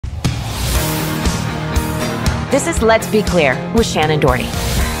This is Let's Be Clear with Shannen Doherty.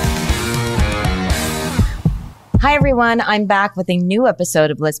 Hi, everyone. I'm back with a new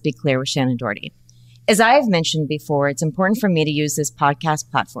episode of Let's Be Clear with Shannen Doherty. As I have mentioned before, it's important for me to use this podcast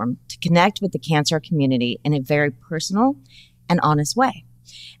platform to connect with the cancer community in a very personal and honest way.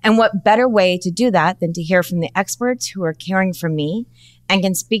 And what better way to do that than to hear from the experts who are caring for me and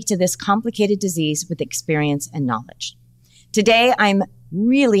can speak to this complicated disease with experience and knowledge. Today, I'm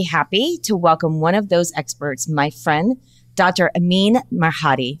really happy to welcome one of those experts, my friend, Dr. Amin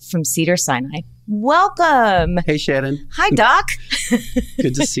Mirhadi from Cedars-Sinai. Welcome. Hey, Shannen. Hi, Doc.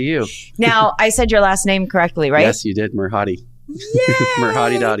 Good to see you. Now, I said your last name correctly, right? Yes, you did. Mirhadi. Yay!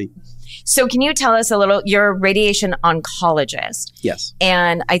 Mirhadi Dottie. So can you tell us a little, you're a radiation oncologist. Yes.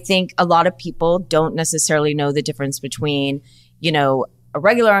 And I think a lot of people don't necessarily know the difference between, a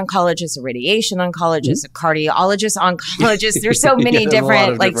regular oncologist, a radiation oncologist, a cardiologist, oncologist. There's so many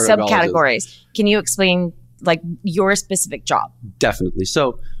different subcategories. Can you explain your specific job? Definitely.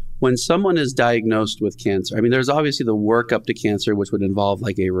 So when someone is diagnosed with cancer, there's obviously the work up to cancer, which would involve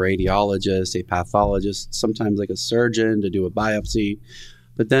like a radiologist, a pathologist, sometimes like a surgeon to do a biopsy.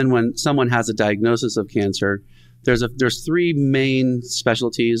 But then when someone has a diagnosis of cancer, there's three main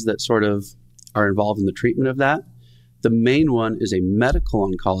specialties that sort of are involved in the treatment of that. The main one is a medical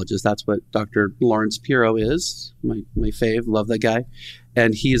oncologist. That's what Dr. Lawrence Pirro is, my fave, love that guy.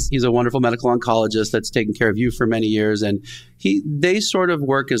 And he's a wonderful medical oncologist that's taken care of you for many years. And they sort of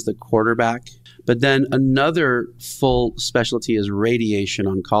work as the quarterback. But then another full specialty is radiation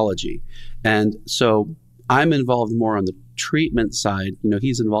oncology. And so I'm involved more on the treatment side.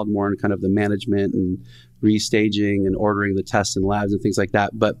 He's involved more in kind of the management and restaging and ordering the tests and labs and things like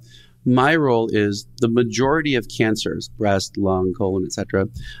that. But my role is the majority of cancers, breast, lung, colon, etc.,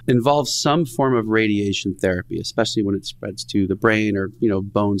 involve some form of radiation therapy, especially when it spreads to the brain or,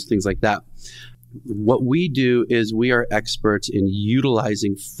 bones, things like that. What we do is we are experts in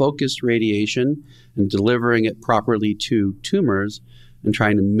utilizing focused radiation and delivering it properly to tumors and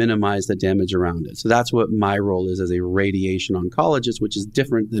trying to minimize the damage around it. So that's what my role is as a radiation oncologist, which is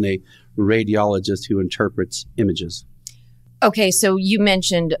different than a radiologist who interprets images. Okay, so you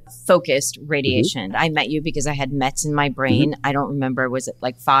mentioned focused radiation. I met you because I had METs in my brain. I don't remember, was it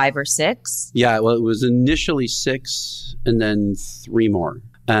like 5 or 6? Yeah, well, it was initially 6 and then 3 more.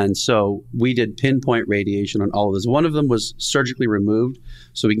 And so we did pinpoint radiation on all of this. One of them was surgically removed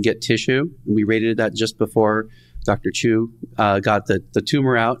so we can get tissue. And we radiated that just before Dr. Chu got the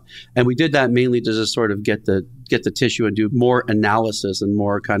tumor out. And we did that mainly to just sort of get the tissue and do more analysis and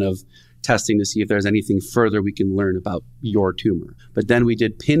more kind of testing to see if there's anything further we can learn about your tumor. But then we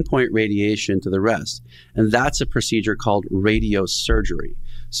did pinpoint radiation to the rest. And that's a procedure called radiosurgery.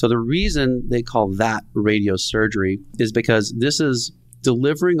 So the reason they call that radiosurgery is because this is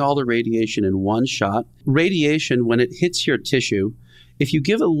delivering all the radiation in one shot. Radiation, when it hits your tissue, if you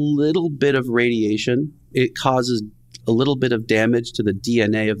give a little bit of radiation, it causes a little bit of damage to the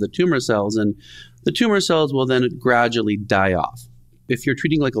DNA of the tumor cells, and the tumor cells will then gradually die off. If you're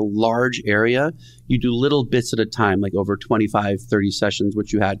treating like a large area, you do little bits at a time, like over 25, 30 sessions,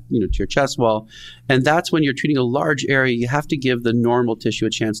 which you had, to your chest wall. And that's when you're treating a large area, you have to give the normal tissue a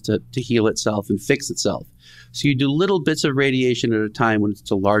chance to heal itself and fix itself. So you do little bits of radiation at a time when it's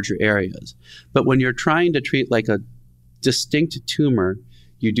to larger areas. But when you're trying to treat like a distinct tumor,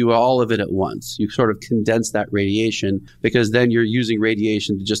 you do all of it at once. You sort of condense that radiation because then you're using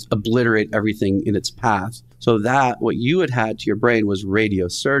radiation to just obliterate everything in its path. So that what you had to your brain was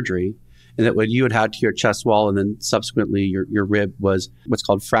radiosurgery, and that what you had to your chest wall and then subsequently your rib was what's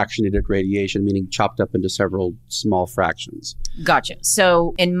called fractionated radiation, meaning chopped up into several small fractions. Gotcha.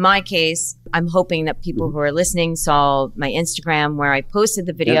 So in my case, I'm hoping that people who are listening saw my Instagram where I posted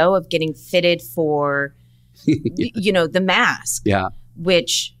the video of getting fitted for, the mask. Yeah.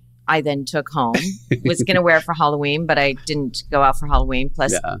 Which I then took home, was going to wear for Halloween, but I didn't go out for Halloween.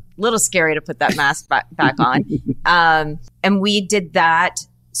 Plus, a little scary to put that mask back on. And we did that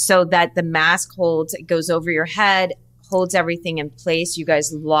so that the mask holds, it goes over your head, holds everything in place. You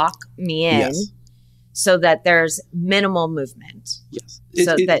guys lock me in so that there's minimal movement. Yes.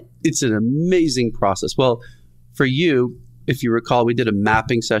 It's an amazing process. Well, for you, if you recall, we did a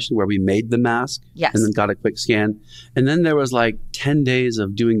mapping session where we made the mask and then got a quick scan. And then there was like 10 days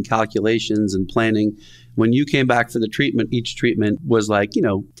of doing calculations and planning. When you came back for the treatment, each treatment was like,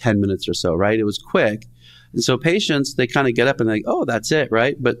 10 minutes or so, right? It was quick. And so patients, they kind of get up and they're like, oh, that's it,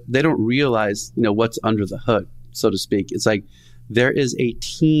 right? But they don't realize, what's under the hood, so to speak. It's like there is a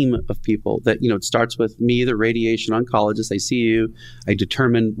team of people that, it starts with me, the radiation oncologist. I see you. I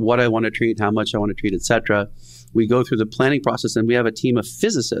determine what I want to treat, how much I want to treat, et cetera. We go through the planning process, and we have a team of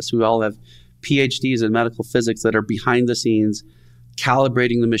physicists who all have PhDs in medical physics that are behind the scenes,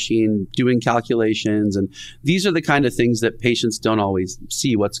 calibrating the machine, doing calculations. And these are the kind of things that patients don't always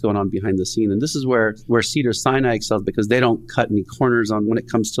see what's going on behind the scene. And this is where Cedars-Sinai excels, because they don't cut any corners on when it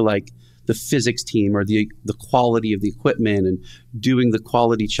comes to like the physics team or the quality of the equipment and doing the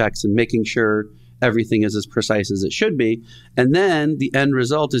quality checks and making sure everything is as precise as it should be. And then the end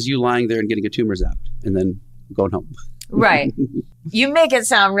result is you lying there and getting a tumor zapped and then going home. Right. You make it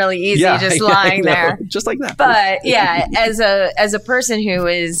sound really easy, just lying there. Just like that. But yeah, as a person who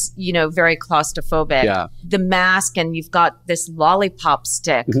is, very claustrophobic, the mask, and you've got this lollipop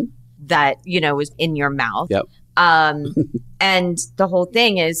stick that, is in your mouth. Yep. And the whole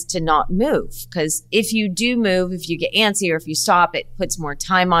thing is to not move, because if you do move, if you get antsy or if you stop, it puts more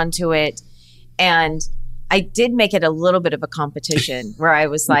time onto it. And I did make it a little bit of a competition where I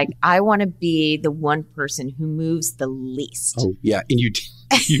was like, I want to be the one person who moves the least. Oh, yeah. And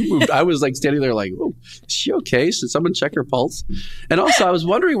you moved. I was like standing there like, oh, is she okay? Should someone check her pulse? And also I was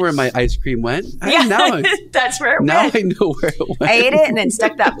wondering where my ice cream went. That's where it went. Now I know where it went. I ate it and then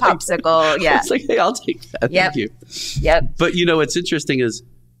stuck that popsicle. Yeah. It's like, hey, I'll take that. Yep. Thank you. Yep. But what's interesting is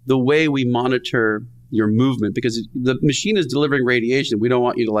the way we monitor your movement, because the machine is delivering radiation. We don't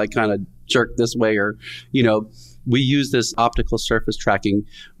want you to like kind of jerk this way or, we use this optical surface tracking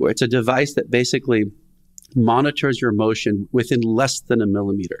where it's a device that basically monitors your motion within less than a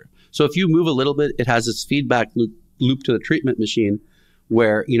millimeter. So if you move a little bit, it has this feedback loop to the treatment machine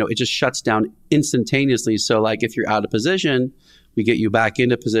where, it just shuts down instantaneously. So like if you're out of position, we get you back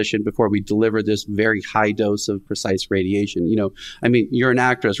into position before we deliver this very high dose of precise radiation. You're an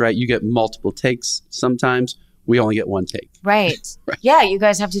actress, right? You get multiple takes sometimes. We only get one take. Right. Yeah, you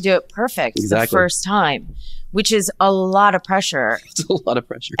guys have to do it perfect the first time, which is a lot of pressure. It's a lot of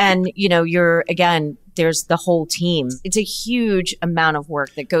pressure. And, there's the whole team. It's a huge amount of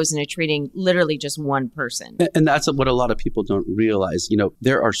work that goes into treating literally just one person. And that's what a lot of people don't realize.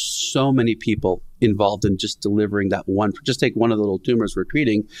 There are so many people involved in just delivering that one. Just take one of the little tumors we're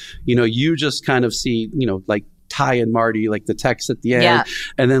treating. You just kind of see, like Ty and Marty, like the techs at the end. Yeah.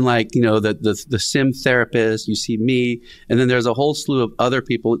 And then like, the sim therapist, you see me. And then there's a whole slew of other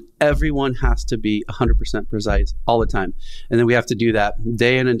people. Everyone has to be 100% precise all the time. And then we have to do that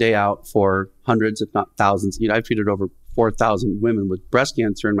day in and day out for hundreds, if not thousands. I've treated over 4,000 women with breast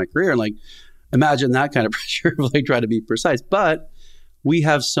cancer in my career. And like, imagine that kind of pressure of like trying to be precise. But we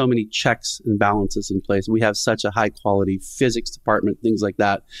have so many checks and balances in place. We have such a high quality physics department, things like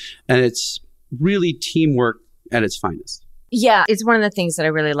that. And it's really teamwork at its finest. Yeah, it's one of the things that I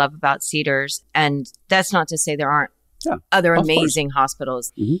really love about Cedars. And that's not to say there aren't other amazing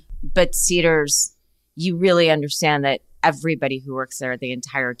hospitals. Mm-hmm. But Cedars, you really understand that everybody who works there, the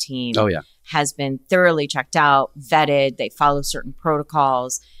entire team, has been thoroughly checked out, vetted. They follow certain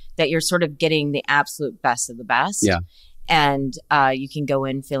protocols, that you're sort of getting the absolute best of the best. Yeah. And you can go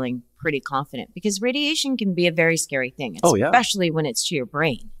in feeling pretty confident, because radiation can be a very scary thing, especially when it's to your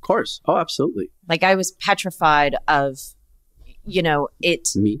brain. Of course. Oh, absolutely. Like I was petrified of, it.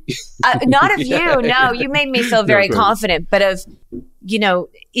 Me? Not of you. No, you made me feel very confident, but of,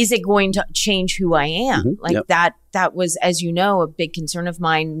 is it going to change who I am? Mm-hmm. Like that was, as you know, a big concern of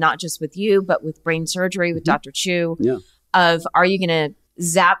mine, not just with you, but with brain surgery with Dr. Chu, of, are you going to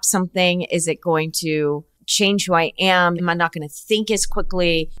zap something? Is it going to change who I am? Am I not going to think as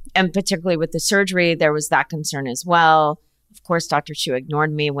quickly? And particularly with the surgery, there was that concern as well. Of course, Dr. Chu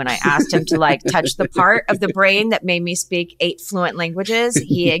ignored me when I asked him to touch the part of the brain that made me speak 8 fluent languages.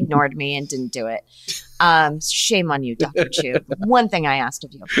 He ignored me and didn't do it. Shame on you, Dr. Chu. One thing I asked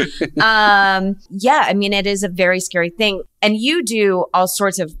of you. It is a very scary thing. And you do all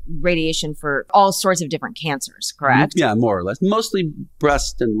sorts of radiation for all sorts of different cancers, correct? Yeah, more or less. Mostly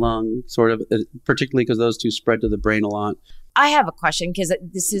breast and lung, sort of, particularly because those two spread to the brain a lot. I have a question, because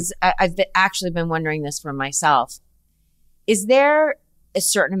I've actually been wondering this for myself. Is there a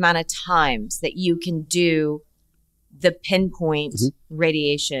certain amount of times that you can do the pinpoint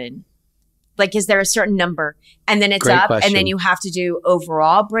radiation? Like, is there a certain number and then it's great up question. And then you have to do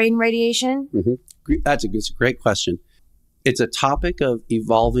overall brain radiation? Mm-hmm. That's a great question. It's a topic of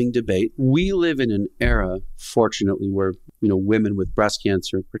evolving debate. We live in an era, fortunately, where, women with breast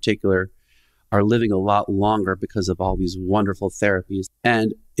cancer in particular are living a lot longer because of all these wonderful therapies.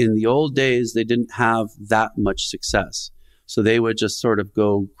 And in the old days, they didn't have that much success. So they would just sort of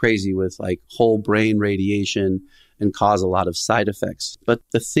go crazy with like whole brain radiation and cause a lot of side effects. But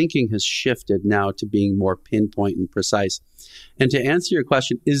the thinking has shifted now to being more pinpoint and precise. And to answer your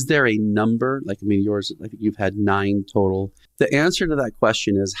question, is there a number? Like, I mean, yours, I think you've had 9 total. The answer to that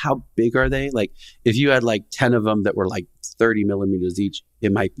question is, how big are they? Like, if you had like 10 of them that were like 30 millimeters each,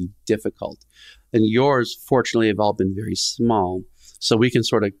 it might be difficult. And yours, fortunately, have all been very small. So we can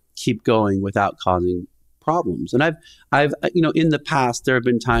sort of keep going without causing problems. And I've, in the past, there have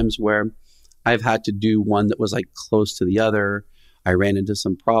been times where I've had to do one that was like close to the other. I ran into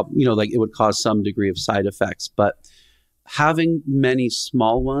some problem, like it would cause some degree of side effects. But having many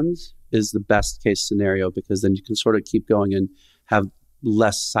small ones is the best case scenario, because then you can sort of keep going and have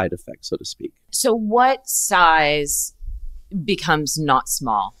less side effects, so to speak. So what size becomes not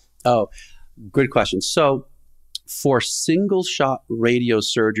small? Oh, good question. So for single shot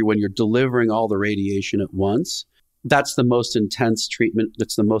radiosurgery, when you're delivering all the radiation at once, that's the most intense treatment.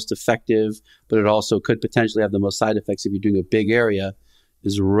 That's the most effective, but it also could potentially have the most side effects if you're doing a big area,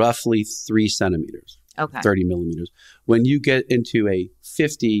 is roughly 3 centimeters. Okay. 30 millimeters. When you get into a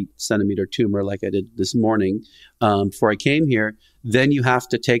 50 centimeter tumor, like I did this morning before I came here, then you have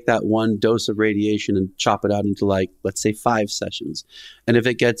to take that one dose of radiation and chop it out into, like, let's say 5 sessions. And if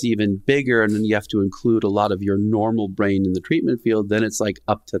it gets even bigger and then you have to include a lot of your normal brain in the treatment field, then it's like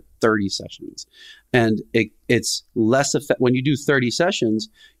up to 30 sessions. And it's less effective. When you do 30 sessions,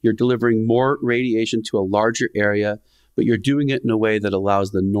 you're delivering more radiation to a larger area, but you're doing it in a way that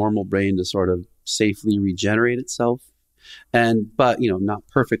allows the normal brain to sort of safely regenerate itself. But not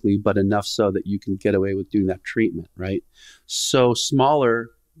perfectly, but enough so that you can get away with doing that treatment, right? So smaller,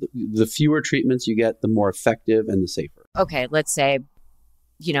 the fewer treatments you get, the more effective and the safer. Okay, let's say,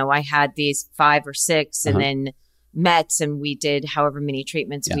 I had these 5 or 6 and then METs, and we did however many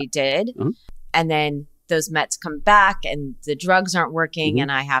treatments we did. And then those METs come back and the drugs aren't working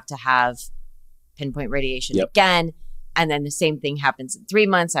and I have to have pinpoint radiation again. And then the same thing happens in 3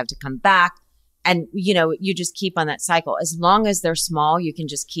 months. I have to come back. And, you just keep on that cycle. As long as they're small, you can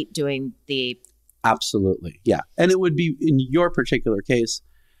just keep doing the... Absolutely. Yeah. And it would be in your particular case,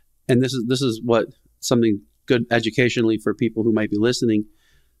 and this is what something good educationally for people who might be listening,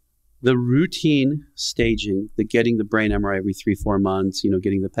 the routine staging, the getting the brain MRI every 3-4 months,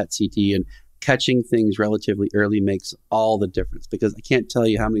 getting the PET CT and catching things relatively early makes all the difference. Because I can't tell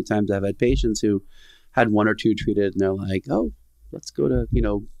you how many times I've had patients who had 1 or 2 treated and they're like, oh, let's go to,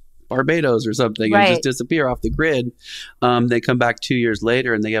 Barbados or something and just disappear off the grid. They come back 2 years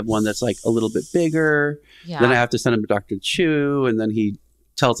later and they have one that's like a little bit bigger. Yeah. Then I have to send them to Dr. Chu, and then he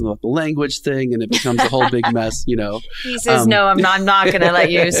tells them about the language thing, and it becomes a whole big mess, He says, no, I'm not going to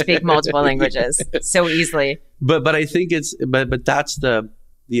let you speak multiple languages so easily. But I think but that's the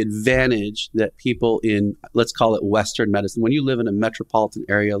advantage that people in, let's call it Western medicine, when you live in a metropolitan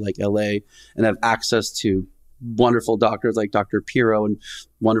area like LA and have access to wonderful doctors like Dr. Piro and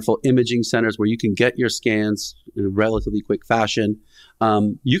wonderful imaging centers where you can get your scans in a relatively quick fashion,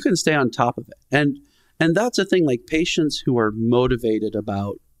 you can stay on top of it. And that's a thing, like patients who are motivated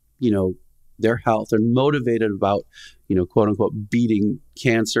about, their health and motivated about, quote unquote, beating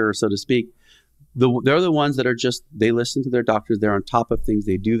cancer, so to speak. They're the ones that are just, they listen to their doctors. They're on top of things.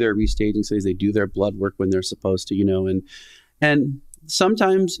 They do their restaging studies. They do their blood work when they're supposed to, and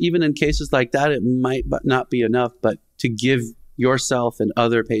sometimes even in cases like that, it might not be enough, but to give yourself and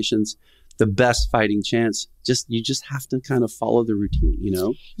other patients the best fighting chance, you just have to kind of follow the routine,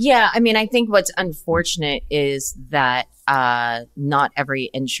 Yeah. I mean, I think what's unfortunate is that not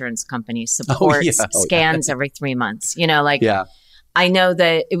every insurance company supports scans every 3 months, I know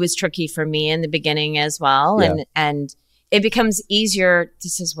that it was tricky for me in the beginning as well. And it becomes easier.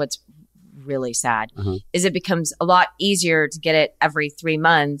 This is what's really sad, is it becomes a lot easier to get it every 3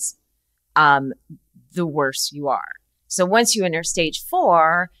 months, the worse you are. So once you enter stage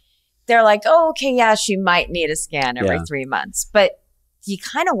 4, they're like, oh, okay, yeah, she might need a scan every 3 months. But you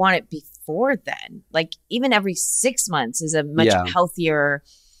kind of want it before then. Like even every 6 months is a much healthier,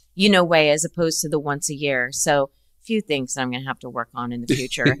 way as opposed to the once a year. So a few things that I'm going to have to work on in the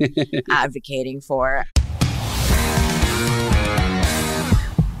future advocating for.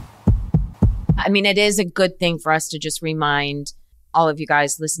 I mean, it is a good thing for us to just remind all of you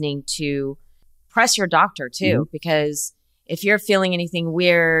guys listening to press your doctor too, because if you're feeling anything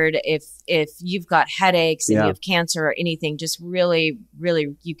weird, if you've got headaches and you have cancer or anything, just really,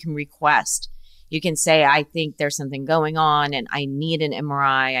 really, you can request. You can say, I think there's something going on and I need an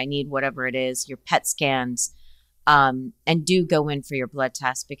MRI. I need whatever it is, your PET scans, and do go in for your blood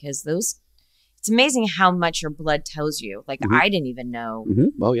test, because it's amazing how much your blood tells you. Like I didn't even know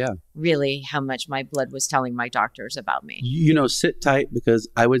really how much my blood was telling my doctors about me. Sit tight, because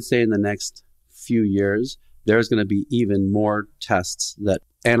I would say in the next few years, there's going to be even more tests that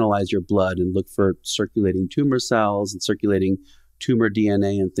analyze your blood and look for circulating tumor cells and circulating tumor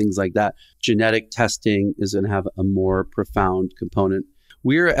DNA and things like that. Genetic testing is going to have a more profound component.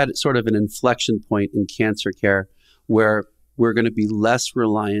 We're at sort of an inflection point in cancer care where we're going to be less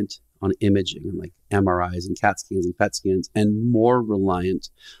reliant on imaging and like MRIs and CAT scans and PET scans, and more reliant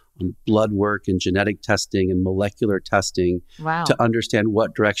on blood work and genetic testing and molecular testing to understand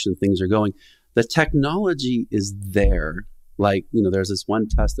what direction things are going. The technology is there. Like, there's this one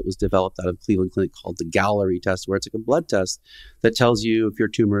test that was developed out of Cleveland Clinic called the Gallery test, where it's like a blood test that tells you if your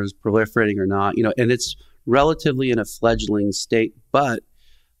tumor is proliferating or not, and it's relatively in a fledgling state, but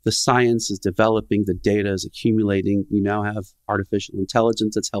the science is developing, the data is accumulating. You now have artificial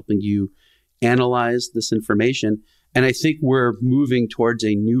intelligence that's helping you analyze this information. And I think we're moving towards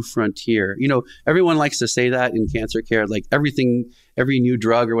a new frontier. Everyone likes to say that in cancer care, like every new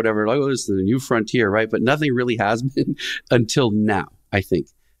drug or whatever, like, oh, this is the new frontier, right? But nothing really has been until now, I think.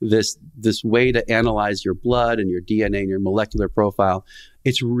 This way to analyze your blood and your DNA and your molecular profile,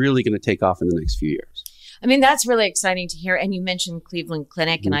 it's really going to take off in the next few years. I mean, that's really exciting to hear. And you mentioned Cleveland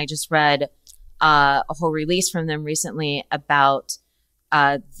Clinic, and I just read a whole release from them recently about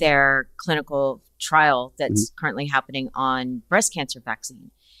their clinical trial that's currently happening on breast cancer vaccine.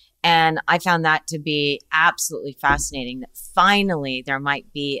 And I found that to be absolutely fascinating, that finally there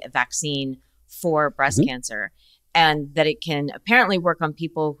might be a vaccine for breast cancer, and that it can apparently work on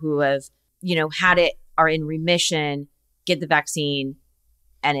people who have, had it, are in remission, get the vaccine.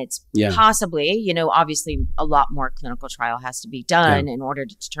 And it's possibly, obviously a lot more clinical trial has to be done in order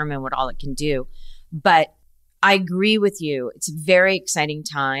to determine what all it can do. But I agree with you. It's a very exciting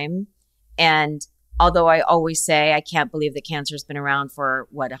time. And although I always say I can't believe that cancer has been around for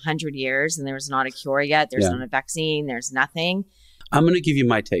 100 years and there's not a cure yet. There's not a vaccine. There's nothing. I'm going to give you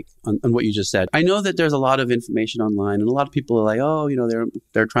my take on what you just said. I know that there's a lot of information online, and a lot of people are like, oh,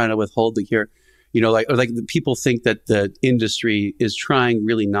 they're trying to withhold the cure. Like the people think that the industry is trying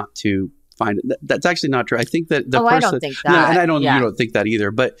really not to find it. That's actually not true. I think that the person, I don't think that. No, and I don't, you don't think that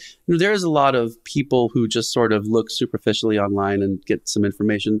either. But there's a lot of people who just sort of look superficially online and get some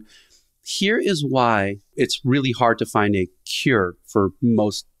information. Here is why it's really hard to find a cure for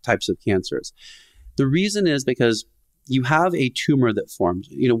most types of cancers. The reason is because you have a tumor that forms.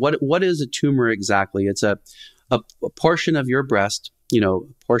 What is a tumor exactly? It's a portion of your breast, a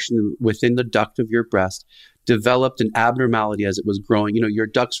portion within the duct of your breast developed an abnormality as it was growing. Your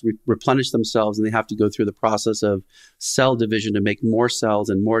ducts replenish themselves, and they have to go through the process of cell division to make more cells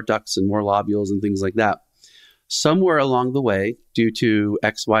and more ducts and more lobules and things like that. Somewhere along the way, due to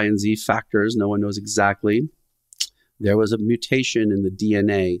X, Y, and Z factors, no one knows exactly, there was a mutation in the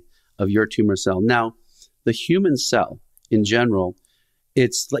DNA of your tumor cell. Now, the human cell in general,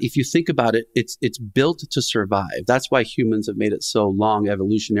 it's like, if you think about it, it's built to survive. That's why humans have made it so long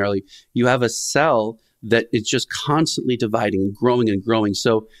evolutionarily. You have a cell that is just constantly dividing and growing and growing.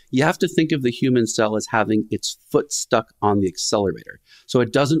 So you have to think of the human cell as having its foot stuck on the accelerator. So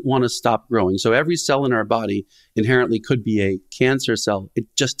it doesn't want to stop growing. So every cell in our body inherently could be a cancer cell. It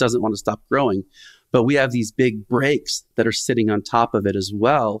just doesn't want to stop growing. But we have these big brakes that are sitting on top of it as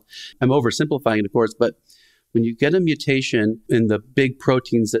well. I'm oversimplifying it, of course, but when you get a mutation in the big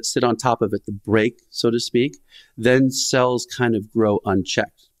proteins that sit on top of it, the brake, so to speak, then cells kind of grow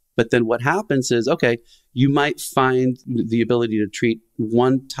unchecked. But then what happens is, okay, you might find the ability to treat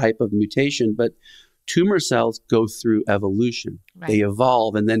one type of mutation, but tumor cells go through evolution. Right. They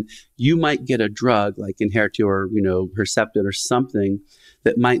evolve, and then you might get a drug like Enhertu or, Herceptin or something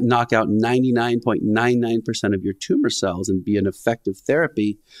that might knock out 99.99% of your tumor cells and be an effective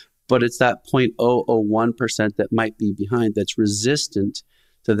therapy. But it's that 0.001% that might be behind that's resistant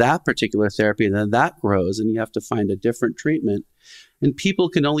to that particular therapy. And then that grows, and you have to find a different treatment. And people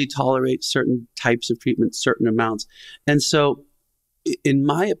can only tolerate certain types of treatment, certain amounts. And so, in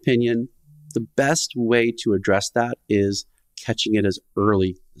my opinion, the best way to address that is catching it as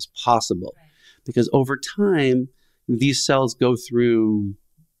early as possible. Right. Because over time, these cells go through,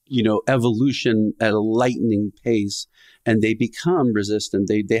 evolution at a lightning pace, and they become resistant.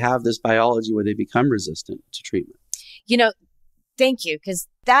 They have this biology where they become resistant to treatment. Thank you, because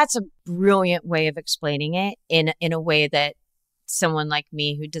that's a brilliant way of explaining it in a way that someone like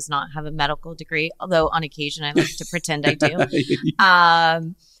me who does not have a medical degree, although on occasion I like to pretend I do,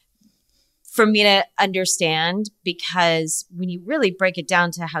 for me to understand, because when you really break it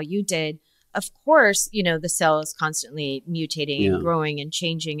down to how you did, of course, the cell is constantly mutating and growing and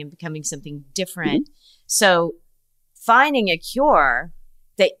changing and becoming something different. Mm-hmm. So finding a cure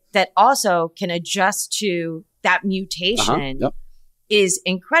that also can adjust to that mutation is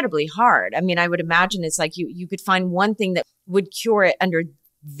incredibly hard. I mean, I would imagine it's like you could find one thing that would cure it under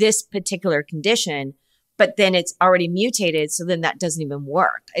this particular condition, but then it's already mutated. So then that doesn't even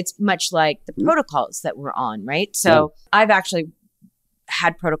work. It's much like the protocols that we're on, right? So I've actually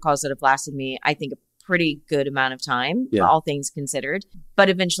had protocols that have lasted me, I think, a pretty good amount of time, all things considered. But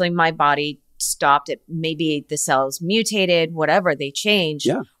eventually my body stopped it. Maybe the cells mutated, whatever, they changed,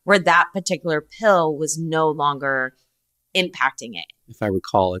 where that particular pill was no longer impacting it. If I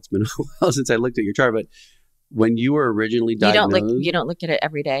recall, it's been a while since I looked at your chart, but when you were originally diagnosed, you don't look at it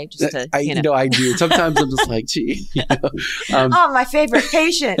every day, just to I do. Sometimes I'm just like, gee, oh, my favorite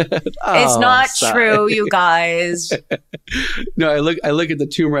patient. It's not true, you guys. No, I look at the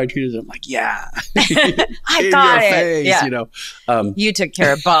tumor I treated. I'm like, yeah, I got it. Face, yeah, you took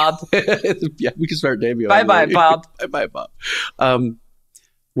care of Bob. Yeah, we can start naming. Bye, Bob. Bye, Bob.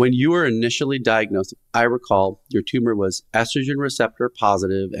 When you were initially diagnosed, I recall your tumor was estrogen receptor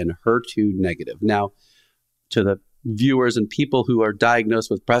positive and HER2 negative. Now, to the viewers and people who are diagnosed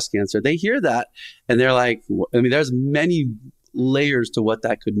with breast cancer, they hear that and they're like, I mean, there's many layers to what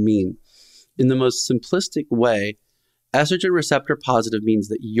that could mean. In the most simplistic way, estrogen receptor positive means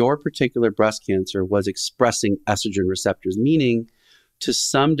that your particular breast cancer was expressing estrogen receptors, meaning to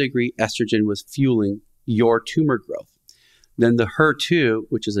some degree, estrogen was fueling your tumor growth. Then the HER2,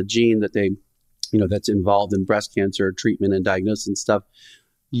 which is a gene that that's involved in breast cancer treatment and diagnosis and stuff,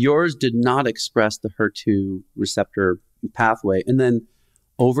 yours did not express the HER2 receptor pathway. And then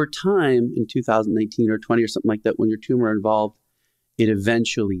over time in 2019 or 20 or something like that, when your tumor involved, it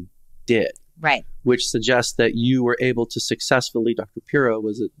eventually did. Right. Which suggests that you were able to successfully, Dr. Pirro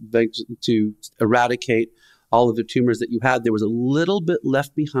was to eradicate all of the tumors that you had. There was a little bit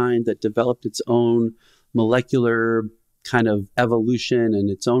left behind that developed its own molecular kind of evolution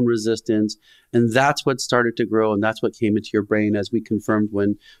and its own resistance. And that's what started to grow. And that's what came into your brain, as we confirmed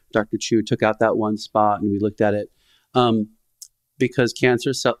when Dr. Chu took out that one spot and we looked at it. Because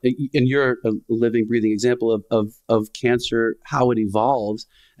cancer cell, and you're a living, breathing example of cancer, how it evolves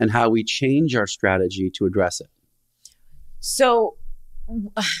and how we change our strategy to address it. So,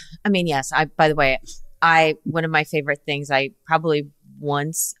 I mean, yes, by the way, one of my favorite things, I probably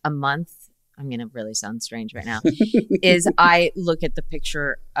once a month, I'm going to really sound strange right now, is I look at the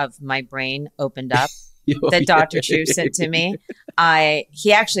picture of my brain opened up that Dr. Chu sent to me.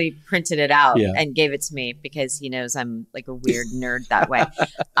 He actually printed it out and gave it to me because he knows I'm like a weird nerd that way.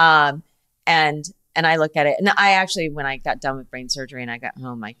 And I look at it, and I actually, when I got done with brain surgery and I got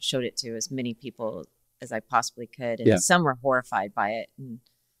home, I showed it to as many people as I possibly could. And some were horrified by it and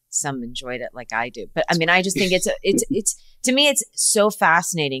some enjoyed it like I do. But I mean, I just think it's to me, it's so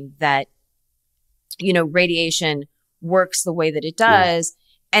fascinating that, radiation works the way that it does.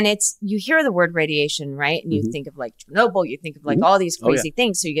 And you hear the word radiation, right? And you think of like Chernobyl, you think of like all these crazy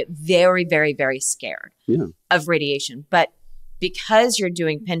things. So you get very, very, very scared of radiation. But because you're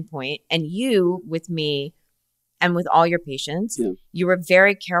doing pinpoint, and you with me and with all your patients, you were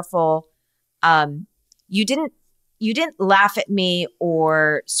very careful. You didn't laugh at me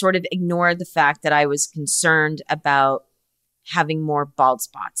or sort of ignore the fact that I was concerned about having more bald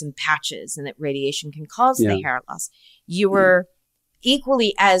spots and patches and that radiation can cause the hair loss. You were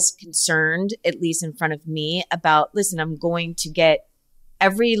equally as concerned, at least in front of me, about, listen, I'm going to get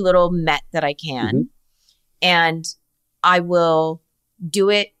every little met that I can, and I will do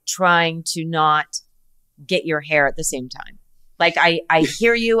it trying to not get your hair at the same time. Like, I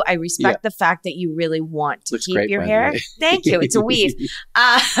hear you. I respect the fact that you really want to keep your hair. Thank you. It's a weave.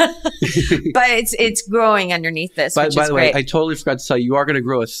 But it's growing underneath this, which by is the great. way, I totally forgot to tell you, you are going to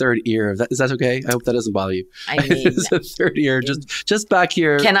grow a third ear. Is that okay? I hope that doesn't bother you. I mean, it's a third ear, just back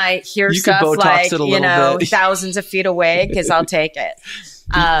here. Can I hear stuff like, thousands of feet away? Because I'll take it.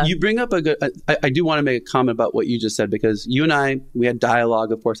 You bring up a good, I do want to make a comment about what you just said, because you and we had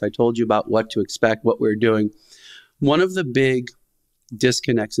dialogue. Of course, I told you about what to expect, what we're doing. One of the big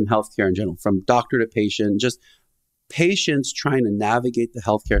disconnects in healthcare in general, from doctor to patient, just patients trying to navigate the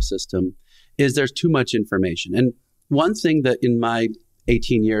healthcare system, is there's too much information. And one thing that in my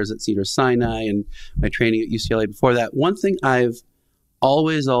 18 years at Cedars-Sinai and my training at UCLA before that, one thing I've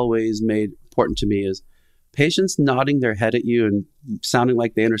always made important to me is patients nodding their head at you and sounding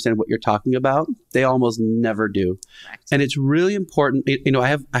like they understand what you're talking about. They almost never do. Correct. And it's really important.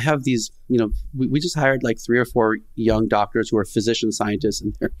 I have these, we just hired like 3 or 4 young doctors who are physician scientists,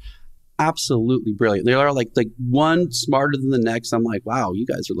 and they're absolutely brilliant. They are like one smarter than the next. I'm like, wow, you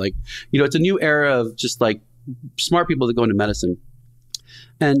guys are like, it's a new era of just like smart people that go into medicine.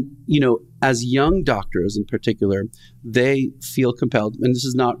 And, as young doctors in particular, they feel compelled, and this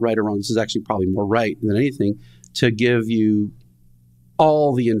is not right or wrong, this is actually probably more right than anything, to give you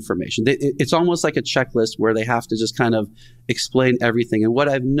all the information. It's almost like a checklist where they have to just kind of explain everything. And what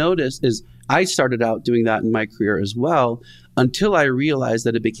I've noticed is I started out doing that in my career as well, until I realized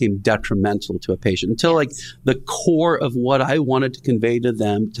that it became detrimental to a patient, until like the core of what I wanted to convey to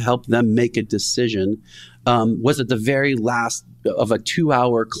them to help them make a decision was at the very last of a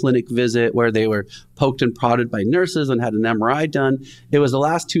 2-hour clinic visit where they were poked and prodded by nurses and had an MRI done. It was the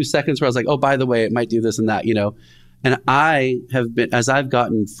last 2 seconds where I was like, oh, by the way, it might do this and that, you know. And I have been, as I've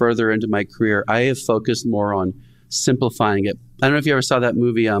gotten further into my career, I have focused more on simplifying it. I don't know if you ever saw that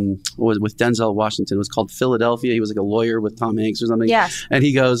movie with Denzel Washington. It was called Philadelphia. He was like a lawyer with Tom Hanks or something. Yes. And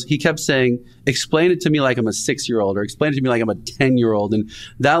he kept saying, explain it to me like I'm a 6-year-old, or explain it to me like I'm a 10-year-old. And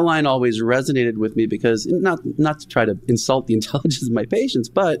that line always resonated with me because not to try to insult the intelligence of my patients,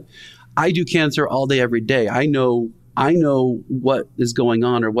 but I do cancer all day, every day. I know what is going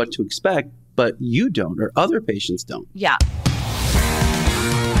on or what to expect, but you don't, or other patients don't. Yeah.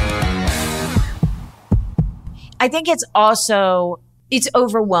 I think it's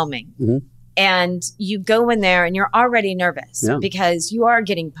overwhelming. Mm-hmm. And you go in there and you're already nervous because you are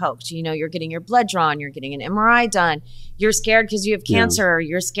getting poked. You know, you're getting your blood drawn, you're getting an MRI done. You're scared because you have cancer.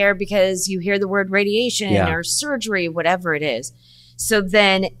 You're scared because you hear the word radiation or surgery, whatever it is. So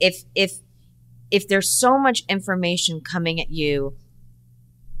then if there's so much information coming at you,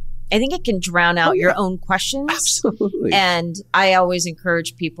 I think it can drown out your own questions. Absolutely. And I always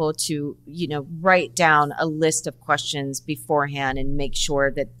encourage people to, write down a list of questions beforehand and make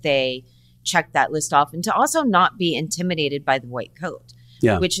sure that they check that list off, and to also not be intimidated by the white coat,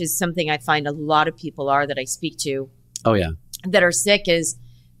 which is something I find a lot of people are that I speak to that are sick, is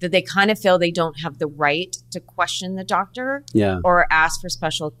that they kind of feel they don't have the right to question the doctor or ask for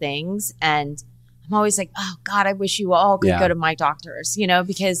special things. And I'm always like, oh God, I wish you all could go to my doctors,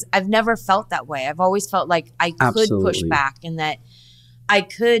 because I've never felt that way. I've always felt like I could push back and that I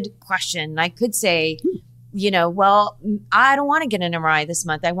could question. I could say, well, I don't want to get an MRI this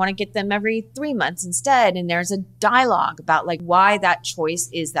month. I want to get them every 3 months instead. And there's a dialogue about like why that choice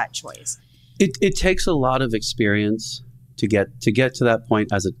is that choice. It takes a lot of experience to get to that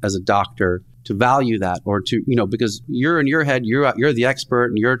point as a doctor, to value that, or to, because you're in your head, you're the expert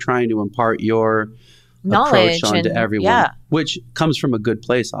and you're trying to impart your knowledge approach onto everyone, which comes from a good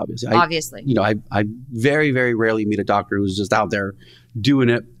place, obviously. I very, very rarely meet a doctor who's just out there doing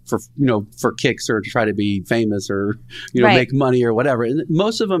it for kicks or to try to be famous or, make money or whatever. And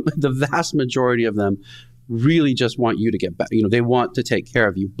most of them, the vast majority of them, really just want you to get better. They want to take care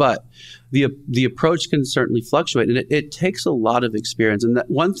of you, but the approach can certainly fluctuate, and it takes a lot of experience. And that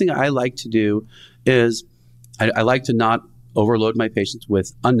one thing I like to do is I like to not overload my patients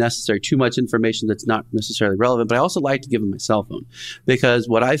with too much information that's not necessarily relevant, but I also like to give them my cell phone, because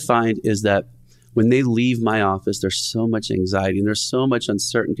what I find is that when they leave my office, there's so much anxiety and there's so much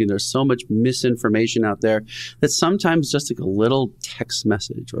uncertainty and there's so much misinformation out there that sometimes just like a little text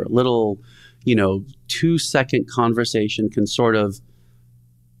message or a little 2-second conversation can sort of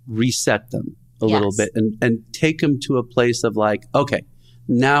reset them a little bit and take them to a place of like, okay,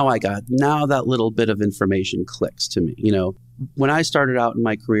 now that little bit of information clicks to me. When I started out in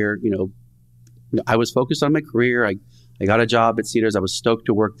my career, I was focused on my career. I got a job at Cedars. I was stoked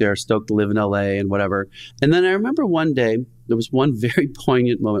to work there, stoked to live in LA and whatever. And then I remember one day, there was one very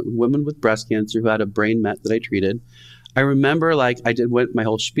poignant moment with women with breast cancer who had a brain met that I treated. I remember went my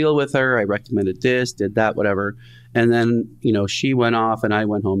whole spiel with her. I recommended this, did that, whatever. And then, she went off and I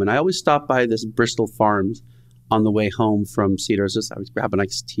went home. And I always stopped by this Bristol Farms on the way home from Cedars. I was grabbing an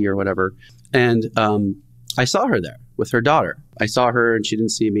iced tea or whatever. And I saw her there with her daughter. I saw her and she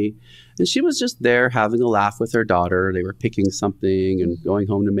didn't see me. And she was just there having a laugh with her daughter. They were picking something and going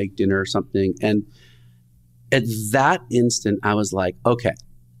home to make dinner or something. And at that instant, I was like, okay,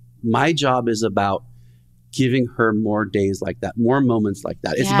 my job is about giving her more days like that, more moments like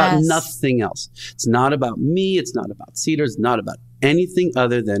that. It's about nothing else. It's not about me. It's not about Cedars. It's not about anything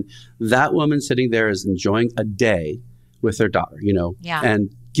other than that woman sitting there is enjoying a day with her daughter,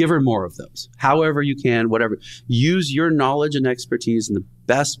 and give her more of those. However you can, whatever. Use your knowledge and expertise in the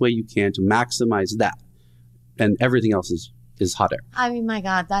best way you can to maximize that. And everything else is hot air. I mean, my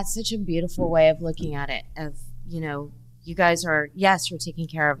God, that's such a beautiful way of looking at it. You guys are, yes, you're taking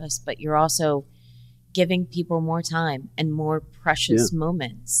care of us, but you're also giving people more time and more precious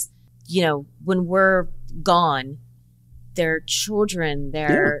moments. When we're gone, their children,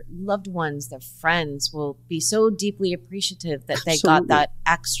 their loved ones, their friends will be so deeply appreciative that they got that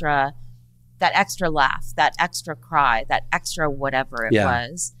extra laugh, that extra cry, that extra whatever it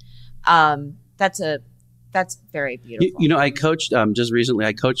was. That's very beautiful. I coached just recently.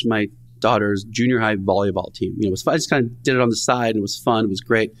 I coached my daughter's junior high volleyball team. It was fun. I just kind of did it on the side. It was fun. It was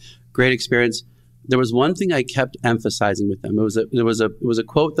great experience. There was one thing I kept emphasizing with them. It was a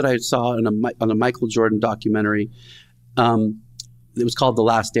quote that I saw on a Michael Jordan documentary. It was called The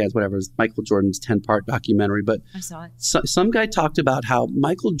Last Dance, whatever. It was Michael Jordan's 10-part documentary. But I saw it. Some guy talked about how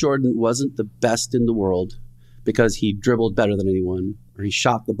Michael Jordan wasn't the best in the world because he dribbled better than anyone, or he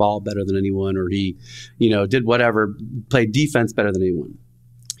shot the ball better than anyone, or he, did whatever, played defense better than anyone.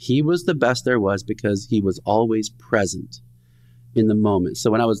 He was the best there was because he was always present in the moment.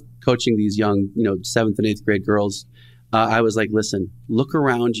 So when I was coaching these young, 7th and 8th grade girls, I was like, listen, look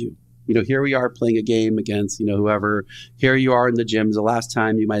around you. Here we are playing a game against, whoever. Here you are in the gym. The last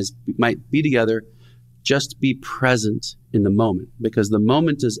time you might be together. Just be present in the moment, because the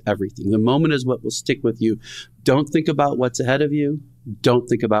moment is everything. The moment is what will stick with you. Don't think about what's ahead of you. Don't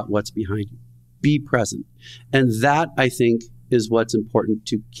think about what's behind you. Be present. And that, I think, is what's important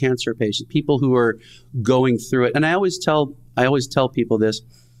to cancer patients, people who are going through it. And I always tell people this.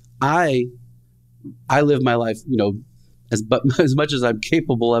 I live my life, as much as I'm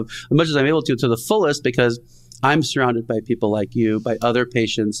capable of, as much as I'm able to the fullest, because I'm surrounded by people like you, by other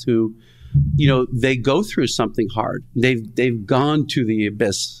patients who, they go through something hard. They've gone to the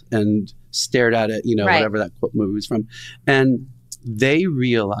abyss and stared at it, right. Whatever that quote movie was from. And they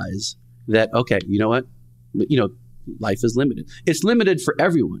realize that, okay, you know what? Life is limited. It's limited for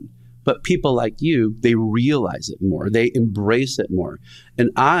everyone. But people like you, they realize it more. They embrace it more.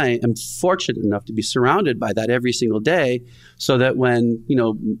 And I am fortunate enough to be surrounded by that every single day, so that when,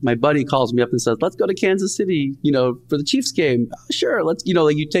 my buddy calls me up and says, let's go to Kansas City, for the Chiefs game. Oh, sure. Let's,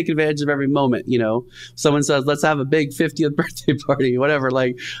 you take advantage of every moment, Someone says, let's have a big 50th birthday party, whatever.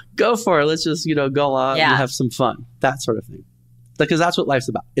 Like, go for it. Let's just, go out and have some fun. That sort of thing. Because that's what life's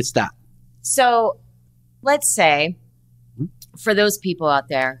about. It's that. So let's say, for those people out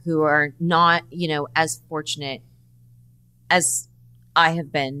there who are not, as fortunate as I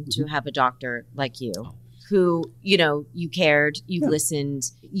have been to have a doctor like you, who, you cared, you listened,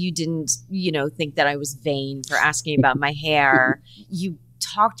 you didn't, think that I was vain for asking about my hair. You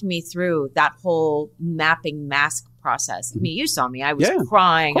talked me through that whole mapping mask process. I mean, you saw me. I was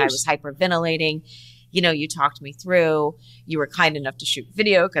crying. I was hyperventilating. You talked me through. You were kind enough to shoot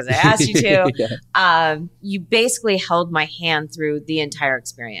video because I asked you to. You basically held my hand through the entire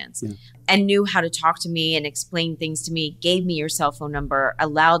experience and knew how to talk to me and explain things to me, gave me your cell phone number,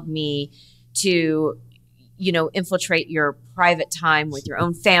 allowed me to, infiltrate your private time with your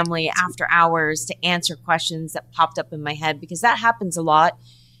own family after hours to answer questions that popped up in my head, because that happens a lot.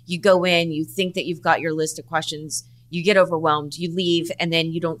 You go in, you think that you've got your list of questions. You get overwhelmed, you leave, and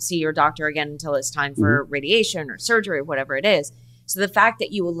then you don't see your doctor again until it's time for radiation or surgery or whatever it is. So the fact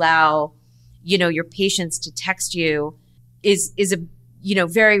that you allow, your patients to text you is a,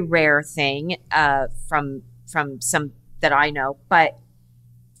 very rare thing from some that I know. But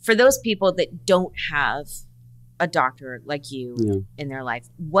for those people that don't have a doctor like you in their life,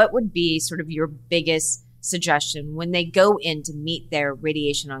 what would be sort of your biggest suggestion when they go in to meet their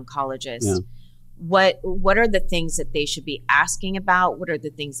radiation oncologist? Yeah. What are the things that they should be asking about? What are the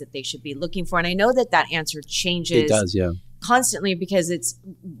things that they should be looking for? And I know that answer changes. It does, constantly, because it's,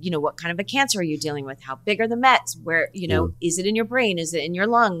 what kind of a cancer are you dealing with? How big are the mets? Where, is it in your brain? Is it in your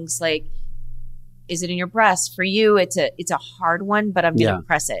lungs? Like, is it in your breast? For you, it's a hard one, but I'm going to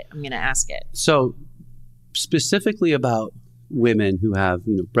press it. I'm going to ask it. So specifically about women who have,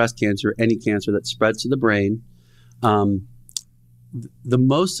 breast cancer, any cancer that spreads to the brain, the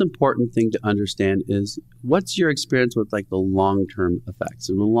most important thing to understand is, what's your experience with like the long-term effects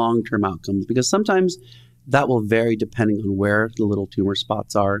and the long-term outcomes? Because sometimes that will vary depending on where the little tumor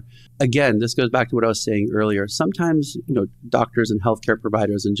spots are. Again, this goes back to what I was saying earlier. Sometimes, doctors and healthcare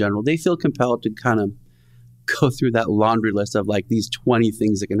providers in general, they feel compelled to kind of go through that laundry list of like these 20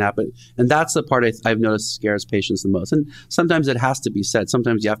 things that can happen. And that's the part I've noticed scares patients the most. And sometimes it has to be said.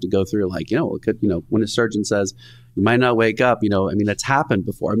 Sometimes you have to go through like, it could, when a surgeon says, you might not wake up, it's happened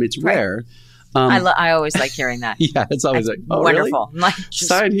before. I mean, it's rare. I always like hearing that. Yeah, it's always like, oh, wonderful. Really? Like,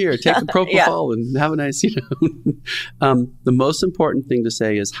 sign here, take the propofol and have a nice, The most important thing to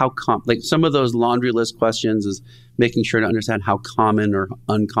say is how like some of those laundry list questions is making sure to understand how common or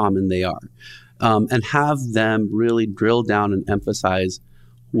uncommon they are. And have them really drill down and emphasize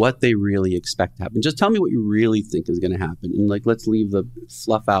what they really expect to happen. Just tell me what you really think is going to happen. And like, let's leave the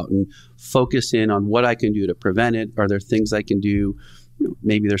fluff out and focus in on what I can do to prevent it. Are there things I can do?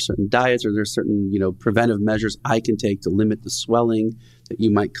 Maybe there's certain diets, or there's certain, preventive measures I can take to limit the swelling that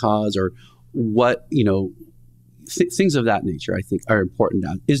you might cause, or what, things of that nature, I think are important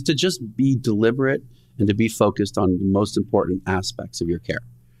now, is to just be deliberate and to be focused on the most important aspects of your care.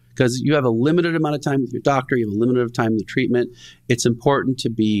 because you have a limited amount of time with your doctor, you have a limited amount of time with the treatment. It's important to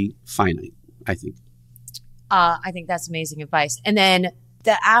be finite, I think. I think that's amazing advice. And then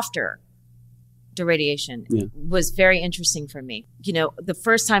the after the radiation was very interesting for me. You know, the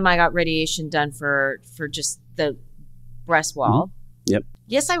first time I got radiation done for just the breast wall. Yep.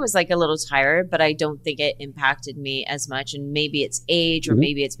 Yes, I was like a little tired, but I don't think it impacted me as much. And maybe it's age, or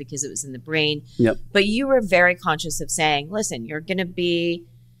maybe it's because it was in the brain. Yep. But you were very conscious of saying, listen, you're going to be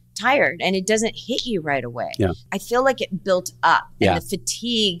tired, and it doesn't hit you right away. Yeah. I feel like it built up, and the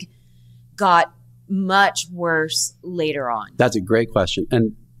fatigue got much worse later on. That's a great question.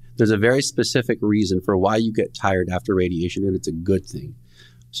 And there's a very specific reason for why you get tired after radiation, and it's a good thing.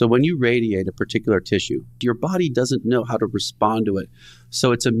 So when you radiate a particular tissue, your body doesn't know how to respond to it.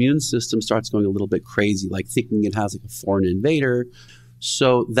 So its immune system starts going a little bit crazy, like thinking it has like a foreign invader.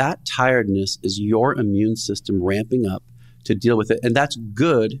 So that tiredness is your immune system ramping up to deal with it. And that's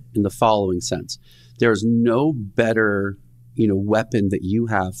good in the following sense. There's no better, weapon that you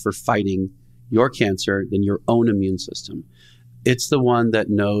have for fighting your cancer than your own immune system. It's the one that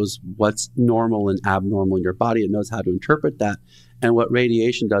knows what's normal and abnormal in your body. It knows how to interpret that. And what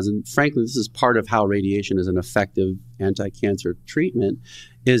radiation does, and frankly, this is part of how radiation is an effective anti-cancer treatment,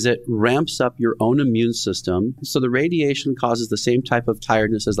 is it ramps up your own immune system. So the radiation causes the same type of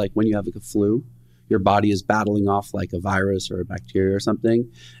tiredness as like when you have like a flu. Your body is battling off like a virus or a bacteria or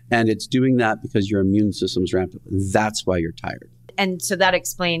something. And it's doing that because your immune system's ramped up. That's why you're tired. And so that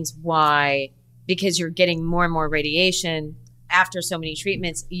explains why, because you're getting more and more radiation after so many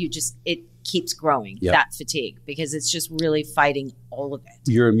treatments, it keeps growing, that fatigue, because it's just really fighting all of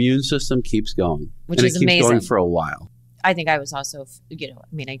it. Your immune system keeps going. Which is amazing. It keeps going for a while. I think I was also,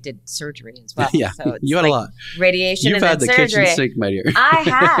 I did surgery as well. Yeah, so it's you had a lot. Radiation You've and had the surgery. kitchen sink, my dear.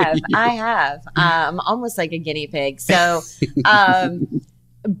 I have. I'm almost like a guinea pig. So,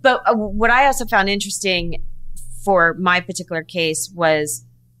 but what I also found interesting for my particular case was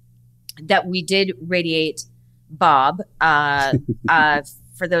that we did radiate Bob.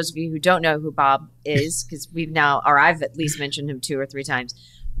 For those of you who don't know who Bob is, because I've at least mentioned him 2 or 3 times.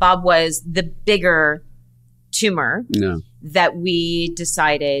 Bob was the bigger tumor that we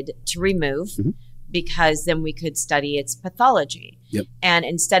decided to remove because then we could study its pathology. Yep. And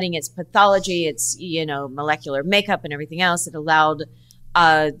in studying its pathology, its molecular makeup and everything else, it allowed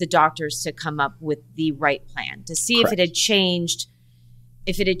the doctors to come up with the right plan to see if it had changed.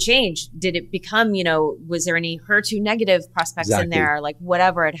 If it had changed, did it become, was there any HER2 negative prospects in there? Like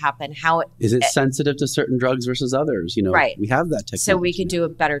whatever had happened, is it sensitive to certain drugs versus others? Right. We have that technology. So we could do a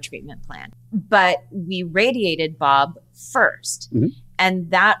better treatment plan. But we radiated Bob first.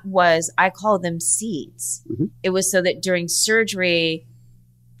 And that was, I call them seeds. It was so that during surgery,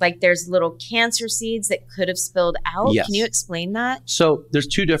 like there's little cancer seeds that could have spilled out. Yes. Can you explain that? So there's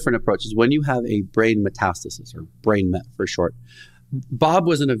 2 different approaches. When you have a brain metastasis, or brain met for short, Bob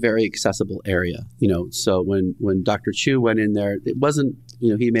was in a very accessible area, so when Dr. Chu went in there, it wasn't,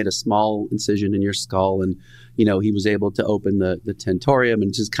 he made a small incision in your skull and, he was able to open the tentorium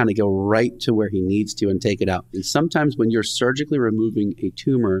and just kind of go right to where he needs to and take it out. And sometimes when you're surgically removing a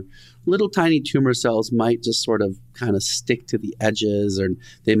tumor, little tiny tumor cells might just sort of kind of stick to the edges, or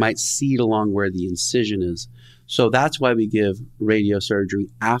they might seed along where the incision is. So that's why we give radiosurgery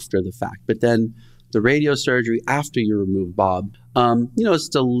after the fact. But then the radiosurgery after you remove Bob,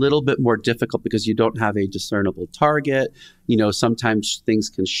 it's a little bit more difficult because you don't have a discernible target. Sometimes things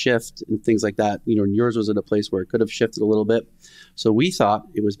can shift and things like that. And yours was at a place where it could have shifted a little bit. So we thought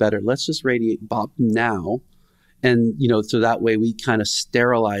it was better. Let's just radiate Bob now. And, so that way we kind of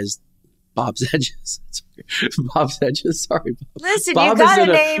sterilized Bob's edges. Bob's edges. Sorry, Bob. Listen, Bob you got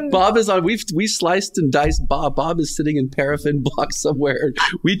a name. Bob is on. We sliced and diced Bob. Bob is sitting in paraffin blocks somewhere.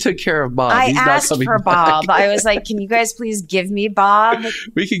 We took care of Bob. He's asked not for Bob. I was like, "Can you guys please give me Bob?"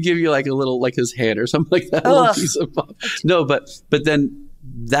 We could give you like a little, like his hand or something like that. A little piece of Bob. No, but then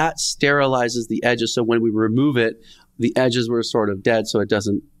that sterilizes the edges. So when we remove it, the edges were sort of dead, so it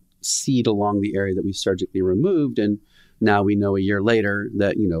doesn't seed along the area that we surgically removed. And now we know a year later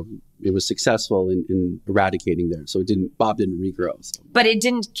that it was successful in eradicating there. So Bob didn't regrow. So. But it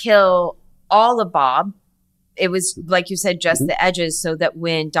didn't kill all of Bob. It was, like you said, just the edges, so that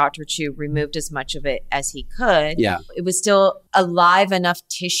when Dr. Chu removed as much of it as he could, it was still alive enough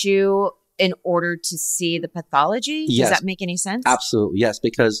tissue in order to see the pathology. Yes. Does that make any sense? Absolutely. Yes,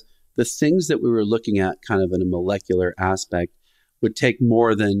 because the things that we were looking at kind of in a molecular aspect would take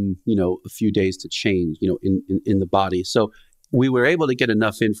more than, a few days to change, in the body. So we were able to get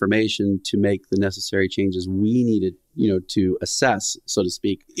enough information to make the necessary changes we needed, to assess, so to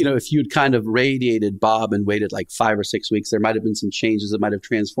speak. If you'd kind of radiated Bob and waited like 5 or 6 weeks, there might have been some changes that might have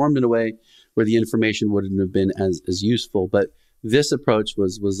transformed in a way where the information wouldn't have been as useful. But this approach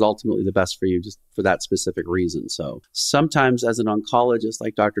was ultimately the best for you just for that specific reason. So sometimes as an oncologist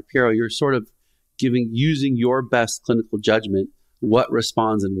like Dr. Piero, you're sort of using your best clinical judgment, what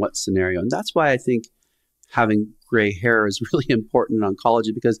responds in what scenario. And that's why I think having gray hair is really important in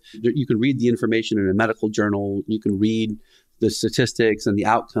oncology, because you can read the information in a medical journal, you can read the statistics and the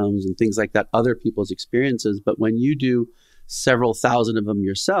outcomes and things like that, other people's experiences. But when you do several thousand of them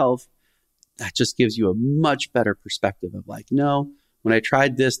yourself, that just gives you a much better perspective of like, no, when I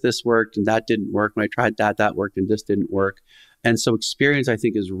tried this worked and that didn't work. When I tried that worked and this didn't work. And so experience, I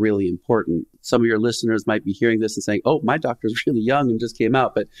think, is really important. Some of your listeners might be hearing this and saying, oh, my doctor's really young and just came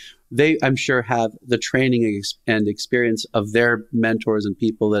out. But they, I'm sure, have the training and experience of their mentors and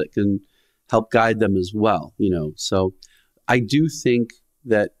people that can help guide them as well. So I do think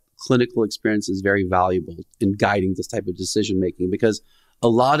that clinical experience is very valuable in guiding this type of decision making, because a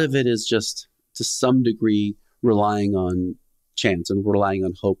lot of it is just, to some degree, relying on chance and relying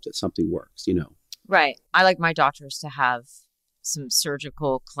on hope that something works, Right. I like my doctors to have some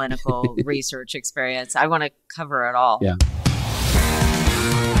surgical, clinical research experience. I want to cover it all. Yeah.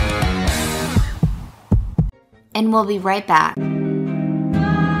 And we'll be right back.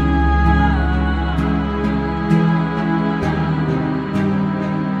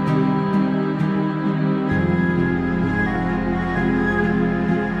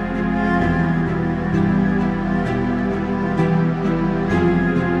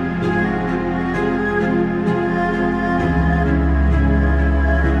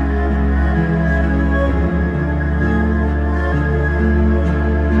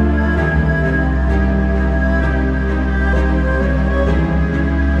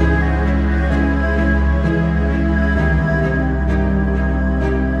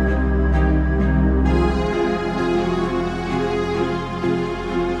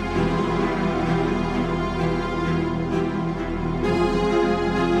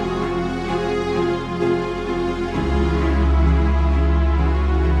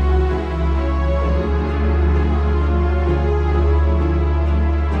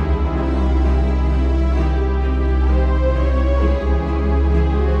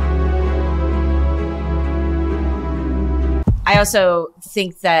 I also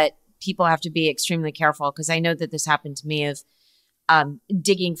think that people have to be extremely careful, because I know that this happened to me, of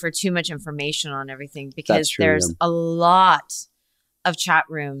digging for too much information on everything, because there's a lot of chat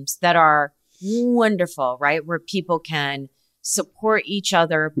rooms that are wonderful, right? Where people can support each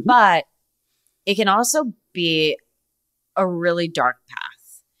other, but it can also be a really dark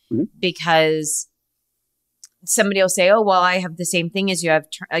path, because somebody will say, oh, well, I have the same thing as you have,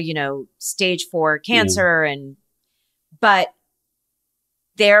 stage 4 cancer. But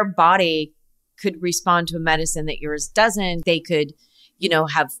their body could respond to a medicine that yours doesn't. They could,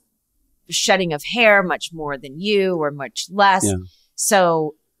 have shedding of hair much more than you, or much less. Yeah.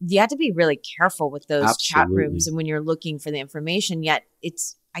 So you have to be really careful with those chat rooms and when you're looking for the information. Yet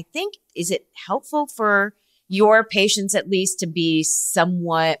I think, is it helpful for your patients at least to be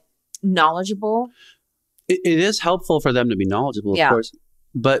somewhat knowledgeable? It is helpful for them to be knowledgeable, of course.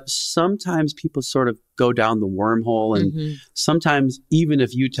 But sometimes people sort of go down the wormhole, and sometimes even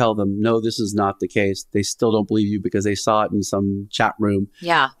if you tell them, no, this is not the case, they still don't believe you because they saw it in some chat room.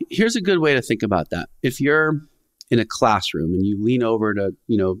 Yeah. Here's a good way to think about that. If you're in a classroom and you lean over to,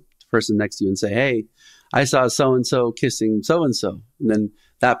 the person next to you and say, hey, I saw so-and-so kissing so-and-so. And then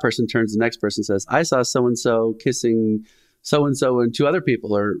that person turns to the next person and says, I saw so-and-so kissing so-and-so and 2 other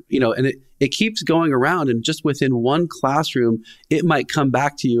people, or, and it keeps going around, and just within one classroom, it might come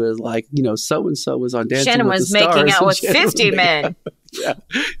back to you as like, so-and-so was on Dancing Shannen with was the Stars. making out with 50 men.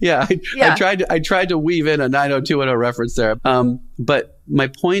 I tried to weave in a 90210 reference there. But my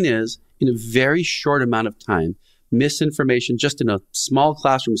point is, in a very short amount of time, misinformation just in a small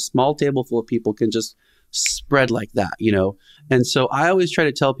classroom, small table full of people can just spread like that, And so I always try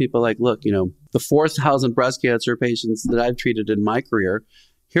to tell people like, look, the 4,000 breast cancer patients that I've treated in my career,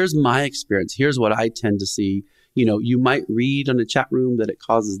 here's my experience. Here's what I tend to see. You might read on a chat room that it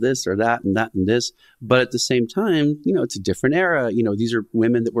causes this or that and that and this, but at the same time, it's a different era. These are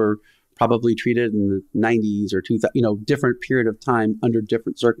women that were probably treated in the 90s or 2000, different period of time under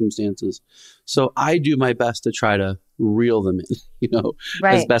different circumstances. So I do my best to try to reel them in,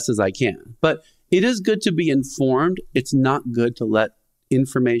 as best as I can. But it is good to be informed. It's not good to let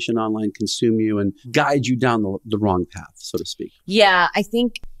information online consume you and guide you down the wrong path, so to speak. Yeah, I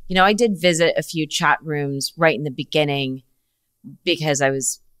think, I did visit a few chat rooms right in the beginning because I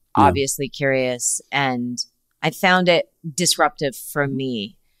was obviously curious, and I found it disruptive for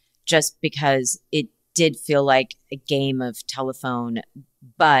me just because it did feel like a game of telephone,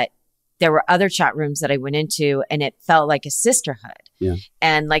 but there were other chat rooms that I went into and it felt like a sisterhood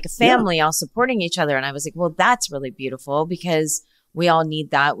and like a family all supporting each other. And I was like, well, that's really beautiful because we all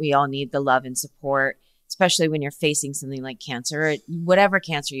need that. We all need the love and support, especially when you're facing something like cancer, whatever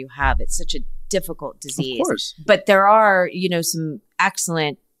cancer you have. It's such a difficult disease. Of course. But there are, you know, some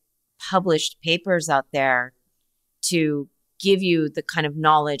excellent published papers out there to give you the kind of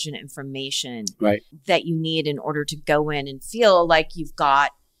knowledge and information that you need in order to go in and feel like you've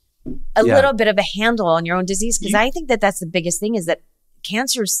got a little bit of a handle on your own disease. Because I think that that's the biggest thing, is that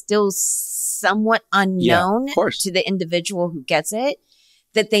cancer is still somewhat unknown to the individual who gets it,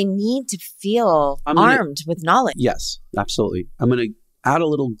 that they need to feel armed with knowledge. Yes, absolutely. I'm going to add a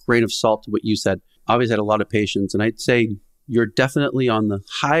little grain of salt to what you said. I always had a lot of patients, and I'd say you're definitely on the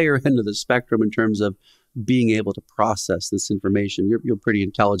higher end of the spectrum in terms of being able to process this information. You're a pretty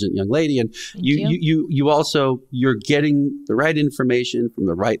intelligent young lady, and you also, you're getting the right information from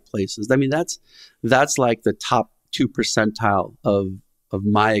the right places. I mean, that's like the top 2 percentile of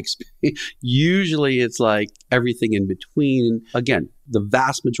my experience. Usually it's like everything in between. Again, the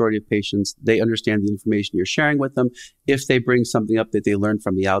vast majority of patients, they understand the information you're sharing with them. If they bring something up that they learned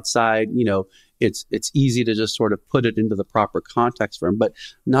from the outside, you know, it's easy to just sort of put it into the proper context for them. But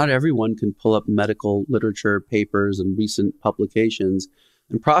not everyone can pull up medical literature, papers, and recent publications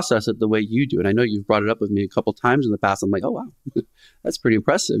and process it the way you do. And I know you've brought it up with me a couple times in the past. I'm like, oh, wow, that's pretty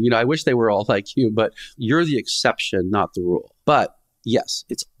impressive. You know, I wish they were all like you, but you're the exception, not the rule. But yes,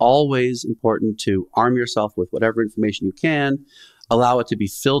 it's always important to arm yourself with whatever information you can, allow it to be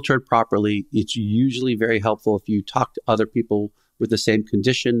filtered properly. It's usually very helpful if you talk to other people with the same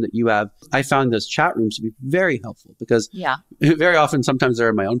condition that you have. I found those chat rooms to be very helpful because very often, sometimes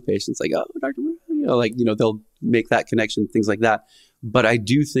they're my own patients like, oh, Dr. They'll make that connection, things like that. But I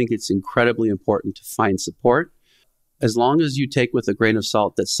do think it's incredibly important to find support, as long as you take with a grain of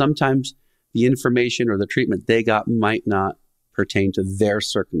salt that sometimes the information or the treatment they got might not pertain to their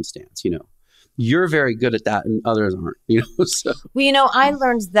circumstance. You know, you're very good at that and others aren't, you know. So. Well, you know, I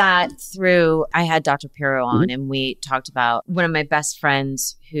learned that through, I had Dr. Pirro on and we talked about one of my best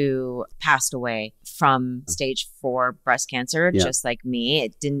friends who passed away from stage 4 breast cancer, just like me.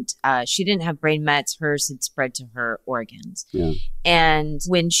 It didn't, she didn't have brain mets. Hers had spread to her organs. And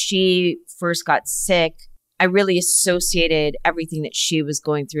when she first got sick, I really associated everything that she was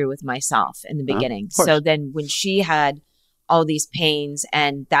going through with myself in the beginning. So then when she had all these pains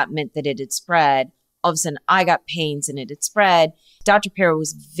and that meant that it had spread, all of a sudden I got pains and it had spread. Dr. Pirro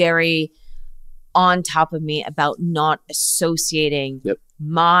was very on top of me about not associating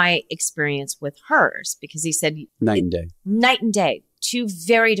my experience with hers, because he said night and day, 2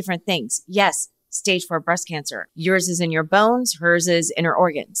 very different things. Yes, stage 4 breast cancer. Yours is in your bones, hers is in her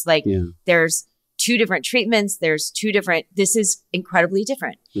organs. Like there's 2 different treatments. There's 2 different, this is incredibly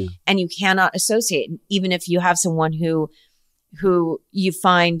different. And you cannot associate. Even if you have someone who you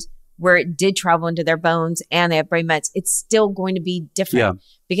find where it did travel into their bones and they have brain mets, it's still going to be different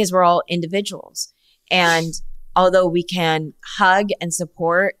because we're all individuals. And although we can hug and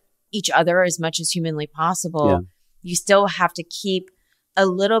support each other as much as humanly possible, you still have to keep a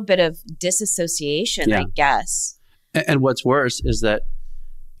little bit of disassociation, I guess. And what's worse is that,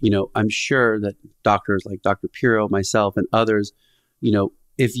 you know, I'm sure that doctors like Dr. Pirro, myself, and others, you know,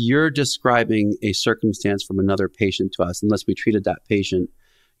 if you're describing a circumstance from another patient to us, unless we treated that patient,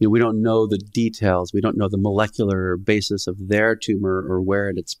 you know, we don't know the details. We don't know the molecular basis of their tumor or where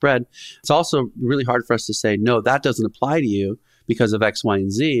it had spread. It's also really hard for us to say, no, that doesn't apply to you because of X, Y,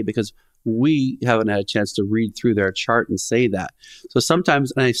 and Z, because we haven't had a chance to read through their chart and say that. So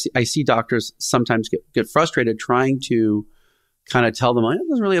sometimes, and I see doctors sometimes get frustrated trying to kind of tell them, it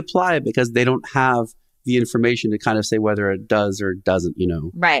doesn't really apply, because they don't have the information to kind of say whether it does or doesn't, you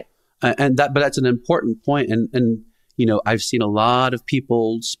know. Right. But that's an important point. And you know, I've seen a lot of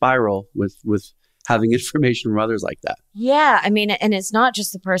people spiral with having information from others like that. Yeah. I mean, and it's not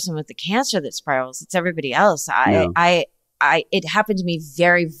just the person with the cancer that spirals, it's everybody else. It happened to me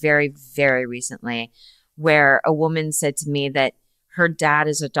very, very, very recently, where a woman said to me that her dad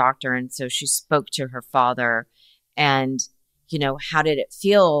is a doctor. And so she spoke to her father and, you know, how did it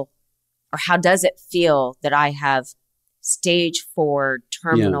feel, or how does it feel that I have stage 4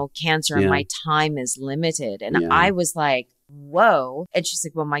 terminal cancer and my time is limited? And I was like, whoa. And she's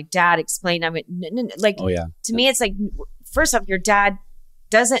like, well, my dad explained. I went, no. Like, to me, it's like, first off, your dad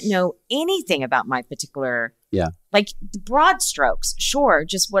doesn't know anything about my particular, like the broad strokes. Sure,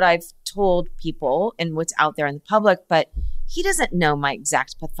 just what I've told people and what's out there in the public, but he doesn't know my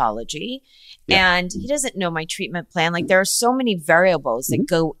exact pathology and he doesn't know my treatment plan. Like there are so many variables that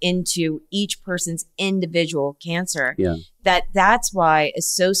go into each person's individual cancer that's why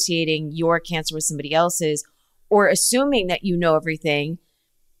associating your cancer with somebody else's or assuming that you know everything,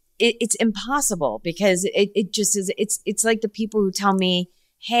 it's impossible because it just is. It's like the people who tell me,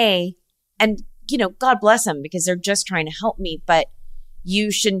 hey, and you know, God bless them because they're just trying to help me, but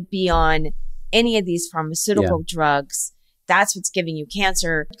you shouldn't be on any of these pharmaceutical drugs. That's what's giving you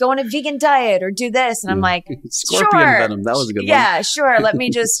cancer. Go on a vegan diet or do this. And I'm like, scorpion venom. That was a good one. Yeah, sure. Let me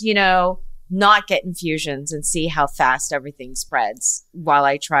just, you know, not get infusions and see how fast everything spreads while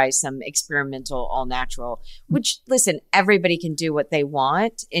I try some experimental all natural, which listen, everybody can do what they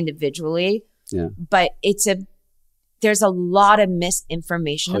want individually. But there's a lot of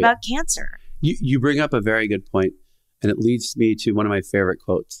misinformation about cancer. You bring up a very good point. And it leads me to one of my favorite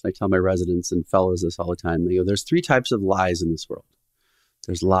quotes. I tell my residents and fellows this all the time. They go, there's 3 types of lies in this world.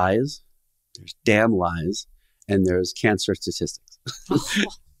 There's lies, there's damn lies, and there's cancer statistics.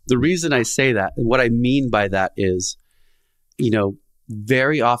 The reason I say that, and what I mean by that is, you know,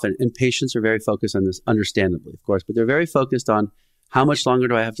 very often, and patients are very focused on this, understandably, of course, but they're very focused on how much longer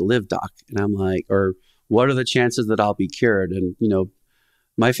do I have to live, doc? And I'm like, or what are the chances that I'll be cured? And, you know,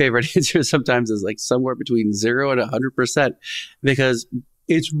 my favorite answer sometimes is like somewhere between 0 and 100%, because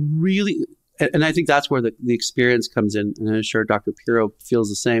it's really, and I think that's where the experience comes in. And I'm sure Dr. Pirro feels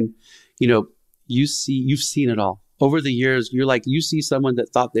the same. You know, you've seen it all over the years. You're like, you see someone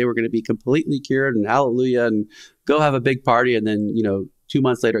that thought they were going to be completely cured and hallelujah and go have a big party. And then, you know, 2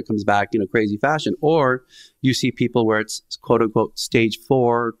 months later, it comes back in a crazy fashion. Or you see people where it's quote unquote stage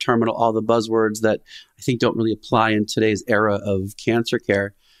 4, terminal, all the buzzwords that I think don't really apply in today's era of cancer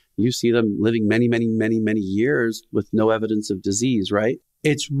care. You see them living many, many, many, many years with no evidence of disease, right?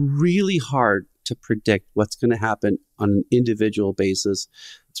 It's really hard to predict what's going to happen on an individual basis.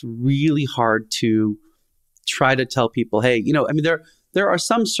 It's really hard to try to tell people, hey, you know, I mean, there are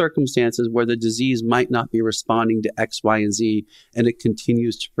some circumstances where the disease might not be responding to X, Y, and Z, and it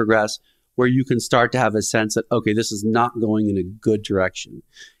continues to progress, where you can start to have a sense that, okay, this is not going in a good direction.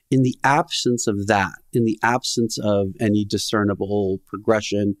 In the absence of that, in the absence of any discernible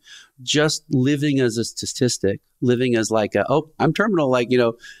progression, just living as a statistic, living as like, I'm terminal, like, you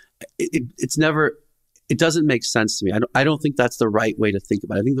know, it doesn't make sense to me. I don't think that's the right way to think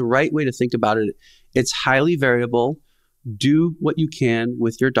about it. I think the right way to think about it, it's highly variable. Do what you can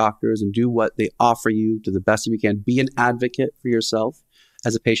with your doctors and do what they offer you to the best of you can. Be an advocate for yourself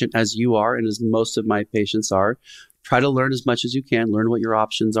as a patient, as you are, and as most of my patients are. Try to learn as much as you can, learn what your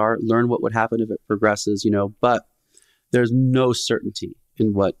options are, learn what would happen if it progresses, you know, but there's no certainty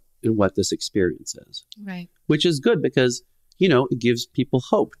in what this experience is. Right. Which is good because, you know, it gives people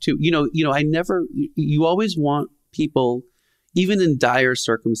hope too. You always want people, even in dire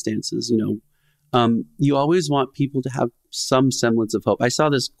circumstances, you know, you always want people to have some semblance of hope. I saw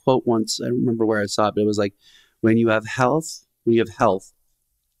this quote once, I don't remember where I saw it, but it was like, when you have health, you have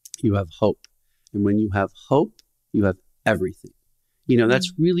hope. And when you have hope, you have everything. You know,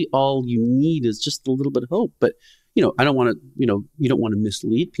 that's really all you need is just a little bit of hope. But, you know, I don't want to, you know, you don't want to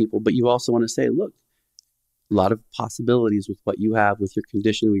mislead people, but you also want to say, look, a lot of possibilities with what you have, with your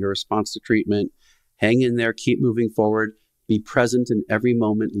condition, with your response to treatment. Hang in there, keep moving forward, be present in every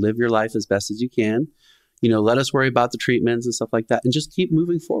moment, live your life as best as you can. You know, let us worry about the treatments and stuff like that, and just keep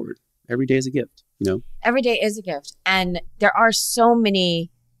moving forward. Every day is a gift, you know? Every day is a gift. And there are so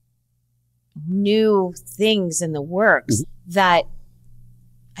many new things in the works that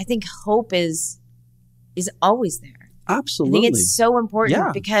I think hope is always there. Absolutely. I think it's so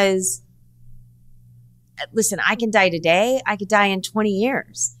important because, listen, I can die today. I could die in 20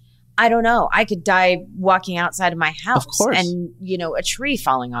 years. I don't know. I could die walking outside of my house and, you know, a tree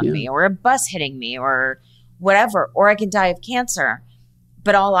falling on me or a bus hitting me or whatever, or I can die of cancer.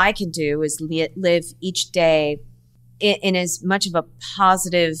 But all I can do is live each day in as much of a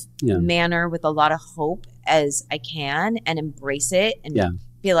positive manner with a lot of hope as I can and embrace it and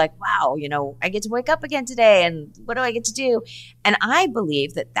be like, wow, you know, I get to wake up again today and what do I get to do? And I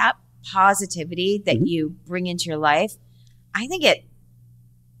believe that positivity that you bring into your life, I think it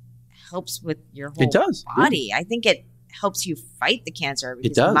helps with your whole body. I think it helps you fight the cancer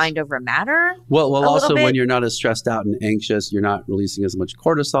because mind over matter. Well, also when you're not as stressed out and anxious, you're not releasing as much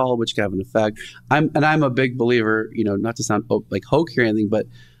cortisol, which can have an effect. I'm a big believer, you know, not to sound like hokey or anything, but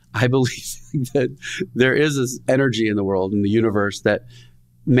I believe that there is this energy in the world, in the universe, that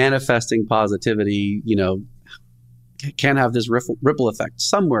manifesting positivity, you know, can have this ripple effect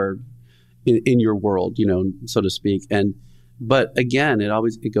somewhere in your world, so to speak. But again,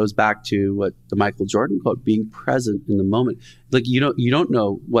 it goes back to what the Michael Jordan quote, being present in the moment. Like, you don't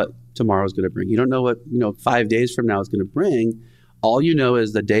know what tomorrow's going to bring. You don't know what, 5 days from now is going to bring. All you know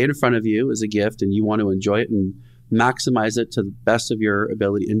is the day in front of you is a gift, and you want to enjoy it and maximize it to the best of your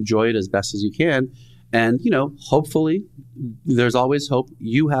ability. Enjoy it as best as you can. And, hopefully there's always hope.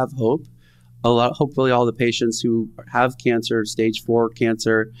 You have hope. Hopefully all the patients who have cancer, stage 4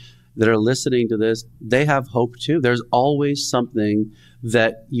 cancer, that are listening to this, they have hope too. There's always something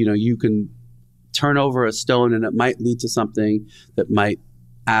that, you can turn over a stone and it might lead to something that might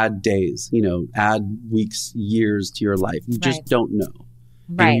add days, add weeks, years to your life. You just don't know.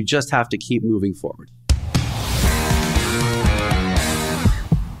 Right. And you just have to keep moving forward.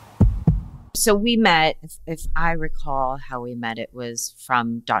 So we met, if I recall how we met, it was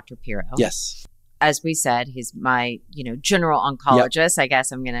from Dr. Pirro. Yes. As we said, he's my, general oncologist. Yep. I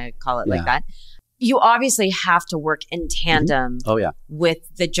guess I'm going to call it like that. You obviously have to work in tandem with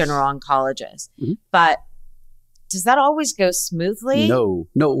the general oncologist. Mm-hmm. But does that always go smoothly? No.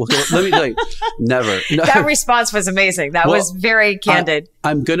 Let me tell you, never. No. That response was amazing. That was very candid.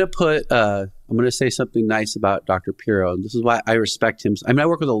 I'm going to say something nice about Dr. Pirro. This is why I respect him. I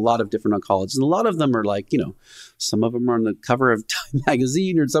work with a lot of different oncologists, and a lot of them are like, some of them are on the cover of Time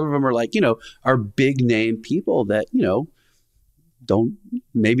magazine, or some of them are like, are big name people that,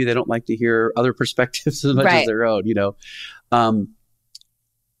 maybe they don't like to hear other perspectives as much as their own,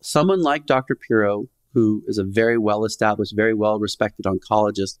 Someone like Dr. Pirro, who is a very well-established, very well-respected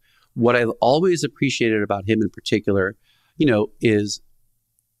oncologist, what I've always appreciated about him in particular, is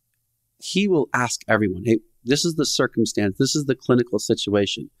he will ask everyone, hey, this is the circumstance, this is the clinical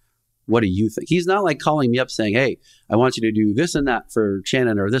situation. What do you think? He's not like calling me up saying, hey, I want you to do this and that for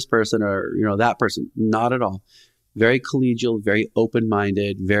Shannen or this person or, that person. Not at all. Very collegial, very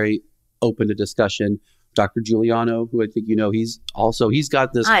open-minded, very open to discussion. Dr. Giuliano, who I think he's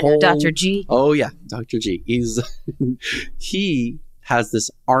got this I know Dr. G. Oh yeah, Dr. G. He has this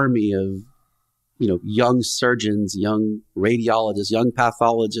army of, young surgeons, young radiologists, young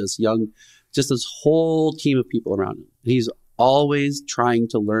pathologists, just this whole team of people around him. He's always trying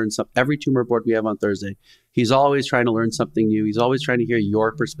to learn something. Every tumor board we have on Thursday, he's always trying to learn something new. He's always trying to hear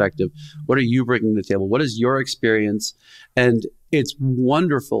your perspective. What are you bringing to the table? What is your experience? And it's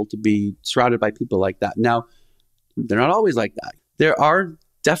wonderful to be surrounded by people like that. Now, they're not always like that. There are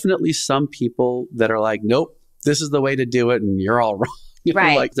definitely some people that are like, nope, this is the way to do it, and you're all wrong.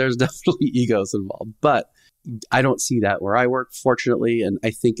 Like there's definitely egos involved. But I don't see that where I work, fortunately. And I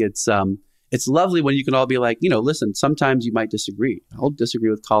think it's lovely when you can all be like, listen, sometimes you might disagree. I'll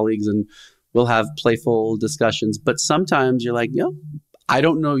disagree with colleagues and we'll have playful discussions. But sometimes you're like, I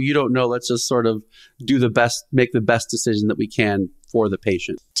don't know, you don't know. Let's just sort of make the best decision that we can for the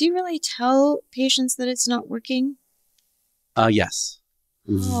patient. Do you really tell patients that it's not working? Yes.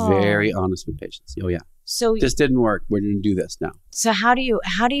 Very honest with patients. Oh yeah. So this didn't work. We're going to do this now. So how do you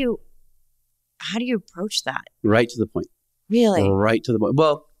approach that? Right to the point. Really? Right to the point.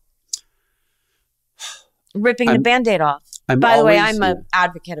 Well, ripping the Band-Aid off. By the way, I'm an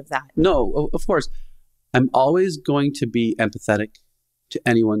advocate of that. No, of course. I'm always going to be empathetic to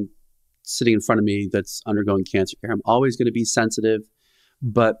anyone sitting in front of me that's undergoing cancer care. I'm always going to be sensitive,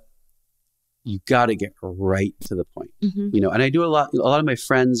 but you got to get right to the point. Mm-hmm. And I do a lot of my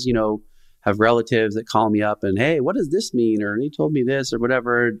friends, have relatives that call me up and, hey, what does this mean? Or they told me this or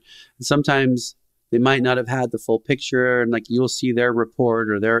whatever. And sometimes they might not have had the full picture, and like you'll see their report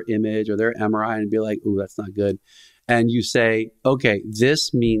or their image or their MRI and be like, ooh, that's not good. And you say, okay,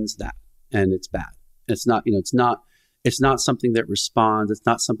 this means that, and it's bad. It's not, it's not something that responds. It's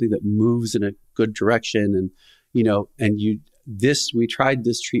not something that moves in a good direction. And, we tried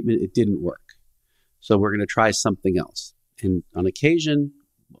this treatment, it didn't work. So we're going to try something else. And on occasion,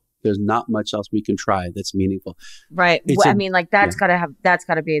 there's not much else we can try that's meaningful. Right. That's got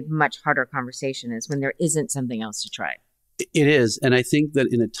to be a much harder conversation is when there isn't something else to try. It is. And I think that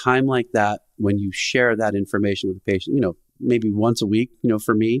in a time like that, when you share that information with the patient, maybe once a week,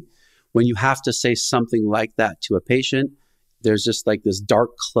 for me, when you have to say something like that to a patient, there's just like this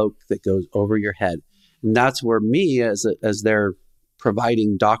dark cloak that goes over your head. And that's where me as their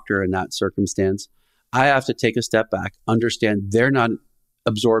providing doctor in that circumstance, I have to take a step back, understand they're not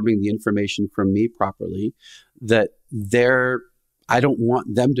absorbing the information from me properly, that I don't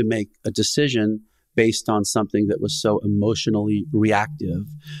want them to make a decision based on something that was so emotionally reactive,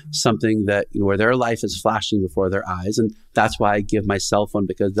 something that, where their life is flashing before their eyes. And that's why I give my cell phone,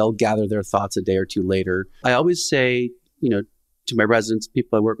 because they'll gather their thoughts a day or two later. I always say, to my residents,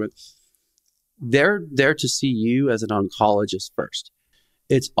 people I work with, they're there to see you as an oncologist first.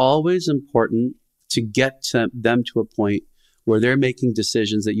 It's always important to get them to a point where they're making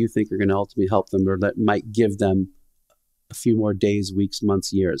decisions that you think are going to ultimately help them, or that might give them a few more days, weeks,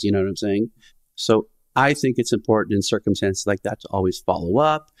 months, years. You know what I'm saying? So I think it's important in circumstances like that to always follow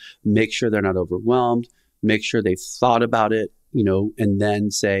up, make sure they're not overwhelmed, make sure they've thought about it, and then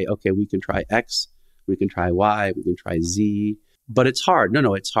say, okay, we can try X, we can try Y, we can try Z. But it's hard.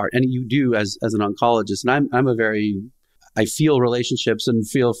 No, it's hard. And you do as an oncologist. And I feel relationships and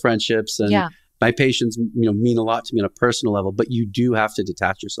feel friendships, and my patients, mean a lot to me on a personal level, but you do have to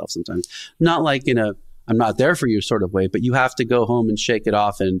detach yourself sometimes. Not like in a, I'm not there for you sort of way, but you have to go home and shake it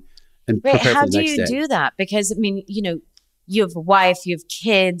off and prepare for the next day. How do you do that? Because, you have a wife, you have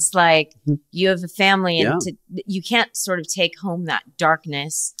kids, you have a family, and you can't sort of take home that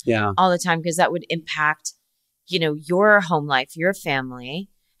darkness all the time, because that would impact, your home life, your family.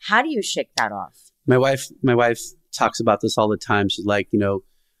 How do you shake that off? My wife talks about this all the time. She's like,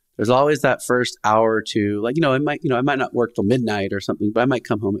 there's always that first hour or two, I might not work till midnight or something, but I might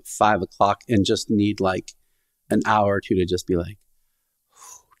come home at 5 o'clock and just need like an hour or two to just be like,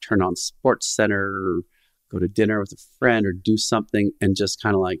 turn on Sports Center, or go to dinner with a friend, or do something and just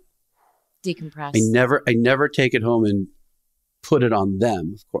kind of like decompress. I never take it home and put it on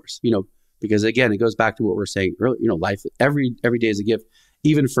them, of course, because again, it goes back to what we're saying earlier, life, every day is a gift.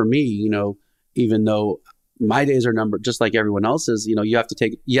 Even for me, even though my days are numbered just like everyone else's, you have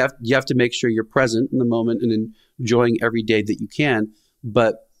to make sure you're present in the moment and enjoying every day that you can.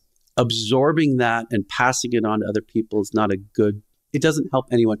 But absorbing that and passing it on to other people is not it doesn't help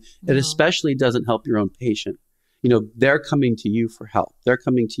anyone. No. It especially doesn't help your own patient. They're coming to you for help. They're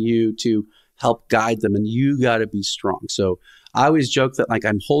coming to you to help guide them, and you got to be strong. So I always joke that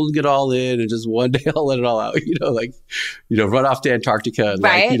I'm holding it all in, and just one day I'll let it all out, run off to Antarctica and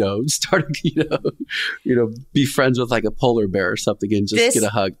right. Start, be friends with a polar bear or something and just get a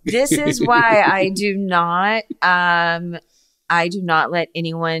hug. This is why I do not let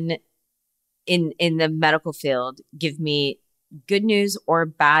anyone in the medical field give me good news or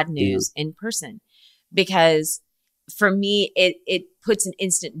bad news in person, because for me, it puts an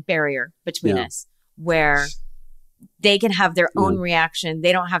instant barrier between us where they can have their own reaction.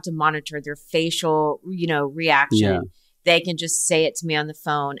 They don't have to monitor their facial, reaction. Yeah. They can just say it to me on the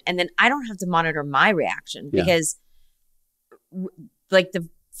phone, and then I don't have to monitor my reaction, because the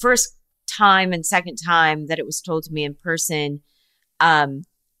first time and second time that it was told to me in person,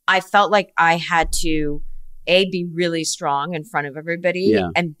 I felt like I had to be really strong in front of everybody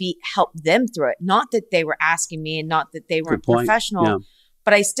and help them through it. Not that they were asking me, and not that they weren't professional,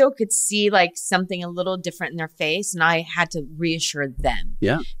 but I still could see something a little different in their face. And I had to reassure them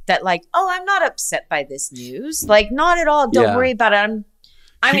that I'm not upset by this news. Not at all. Don't worry about it.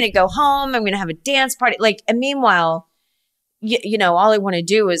 I'm going to go home. I'm going to have a dance party. And meanwhile, all I want to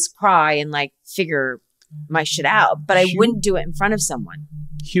do is cry and figure my shit out, but I wouldn't do it in front of someone.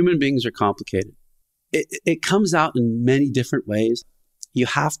 Human beings are complicated. It comes out in many different ways. You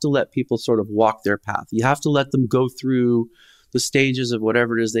have to let people sort of walk their path. You have to let them go through the stages of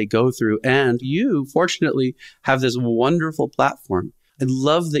whatever it is they go through. And you, fortunately, have this wonderful platform. I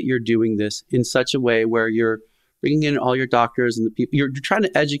love that you're doing this in such a way where you're bringing in all your doctors and the people. You're trying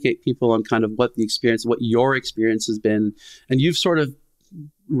to educate people on kind of what your experience has been. And you've sort of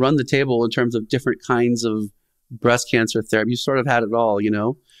run the table in terms of different kinds of breast cancer therapy. You sort of had it all,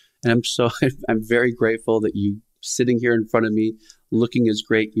 And I'm very grateful that you sitting here in front of me, looking as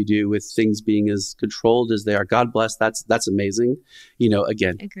great you do, with things being as controlled as they are. God bless. That's amazing.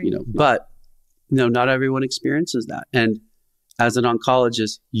 Again, but not everyone experiences that. And as an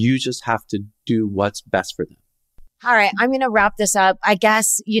oncologist, you just have to do what's best for them. All right. I'm going to wrap this up. I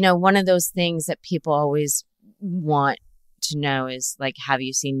guess, one of those things that people always want to know is have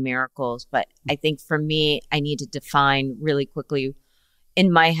you seen miracles? But I think for me, I need to define really quickly in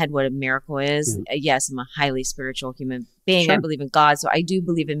my head what a miracle is. Yes, I'm a highly spiritual human being. Sure. I believe in God, so I do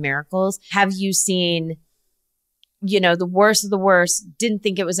believe in miracles. Have you seen, the worst of the worst, didn't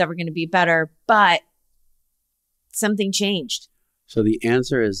think it was ever going to be better, but something changed? So the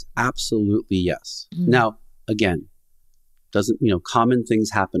answer is absolutely yes. Mm-hmm. Now, again, common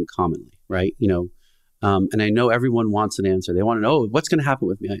things happen commonly, right? And I know everyone wants an answer. They want to know what's going to happen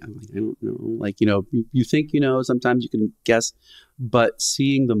with me. I'm like, I don't know. You think, sometimes you can guess, but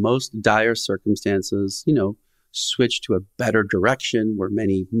seeing the most dire circumstances, switch to a better direction where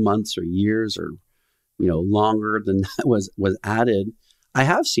many months or years or, longer than that was added. I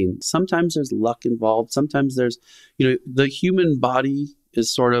have seen, sometimes there's luck involved. Sometimes there's, the human body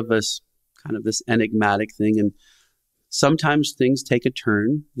is sort of this enigmatic thing. And sometimes things take a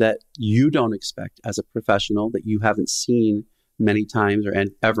turn that you don't expect as a professional, that you haven't seen many times or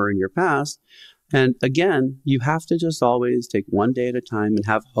ever in your past. And again, you have to just always take one day at a time and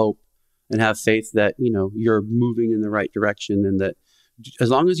have hope and have faith that, you're moving in the right direction, and that as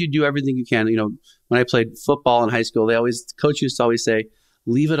long as you do everything you can, when I played football in high school, coach used to always say,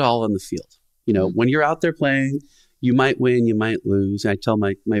 leave it all on the field. When you're out there playing, you might win, you might lose. And I tell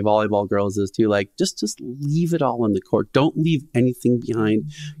my volleyball girls this too, like, just leave it all on the court. Don't leave anything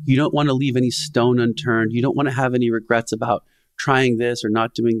behind. You don't want to leave any stone unturned. You don't want to have any regrets about trying this or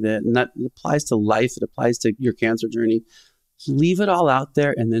not doing that. And that applies to life. It applies to your cancer journey. Leave it all out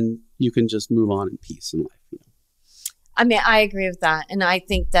there, and then you can just move on in peace in life. I mean, I agree with that. And I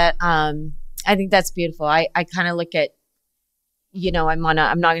think that, I think that's beautiful. I kind of look at, I'm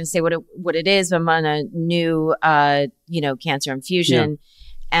not going to say what it is, but I'm on a new, cancer infusion.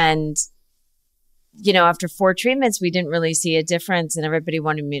 Yeah. And, after 4 treatments, we didn't really see a difference, and everybody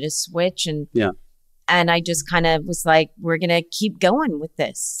wanted me to switch. And, and I just kind of was like, we're going to keep going with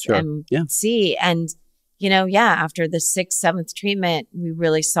this and see. And, after the 6th, 7th treatment, we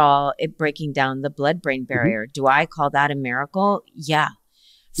really saw it breaking down the blood-brain barrier. Do I call that a miracle? Yeah.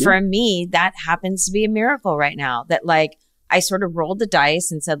 For me, that happens to be a miracle right now, that like, I sort of rolled the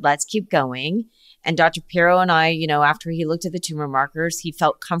dice and said, let's keep going. And Dr. Pirro and I, after he looked at the tumor markers, he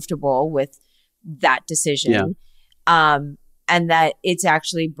felt comfortable with that decision. Yeah. And that it's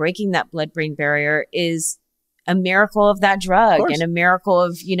actually breaking that blood-brain barrier is a miracle of that drug, and a miracle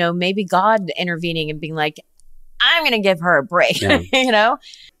of, maybe God intervening and being like, I'm going to give her a break. Yeah.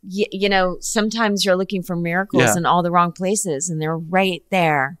 Sometimes you're looking for miracles in all the wrong places, and they're right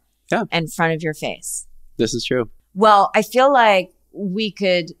there in front of your face. This is true. Well, I feel like we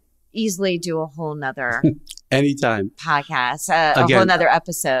could easily do a whole nother anytime podcast, a whole nother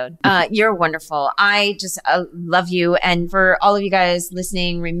episode. You're wonderful. I just love you. And for all of you guys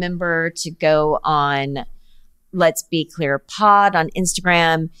listening, remember to go on Let's Be Clear Pod on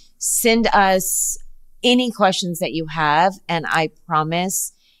Instagram. Send us any questions that you have. And I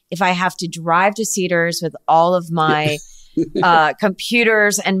promise, if I have to drive to Cedars with all of my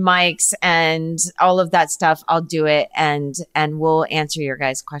computers and mics and all of that stuff, I'll do it, and we'll answer your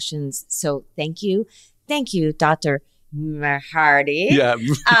guys' questions. So thank you, Dr. Mirhadi. Yeah.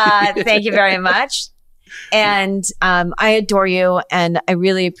 Thank you very much. And I adore you, and I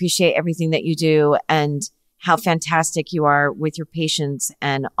really appreciate everything that you do and how fantastic you are with your patients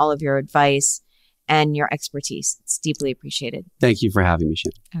and all of your advice and your expertise. It's deeply appreciated. Thank you for having me,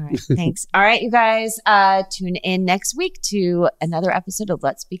 Shannen. All right. Thanks. All right, you guys, tune in next week to another episode of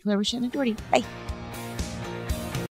Let's Be Clear with Shannen Doherty. Bye.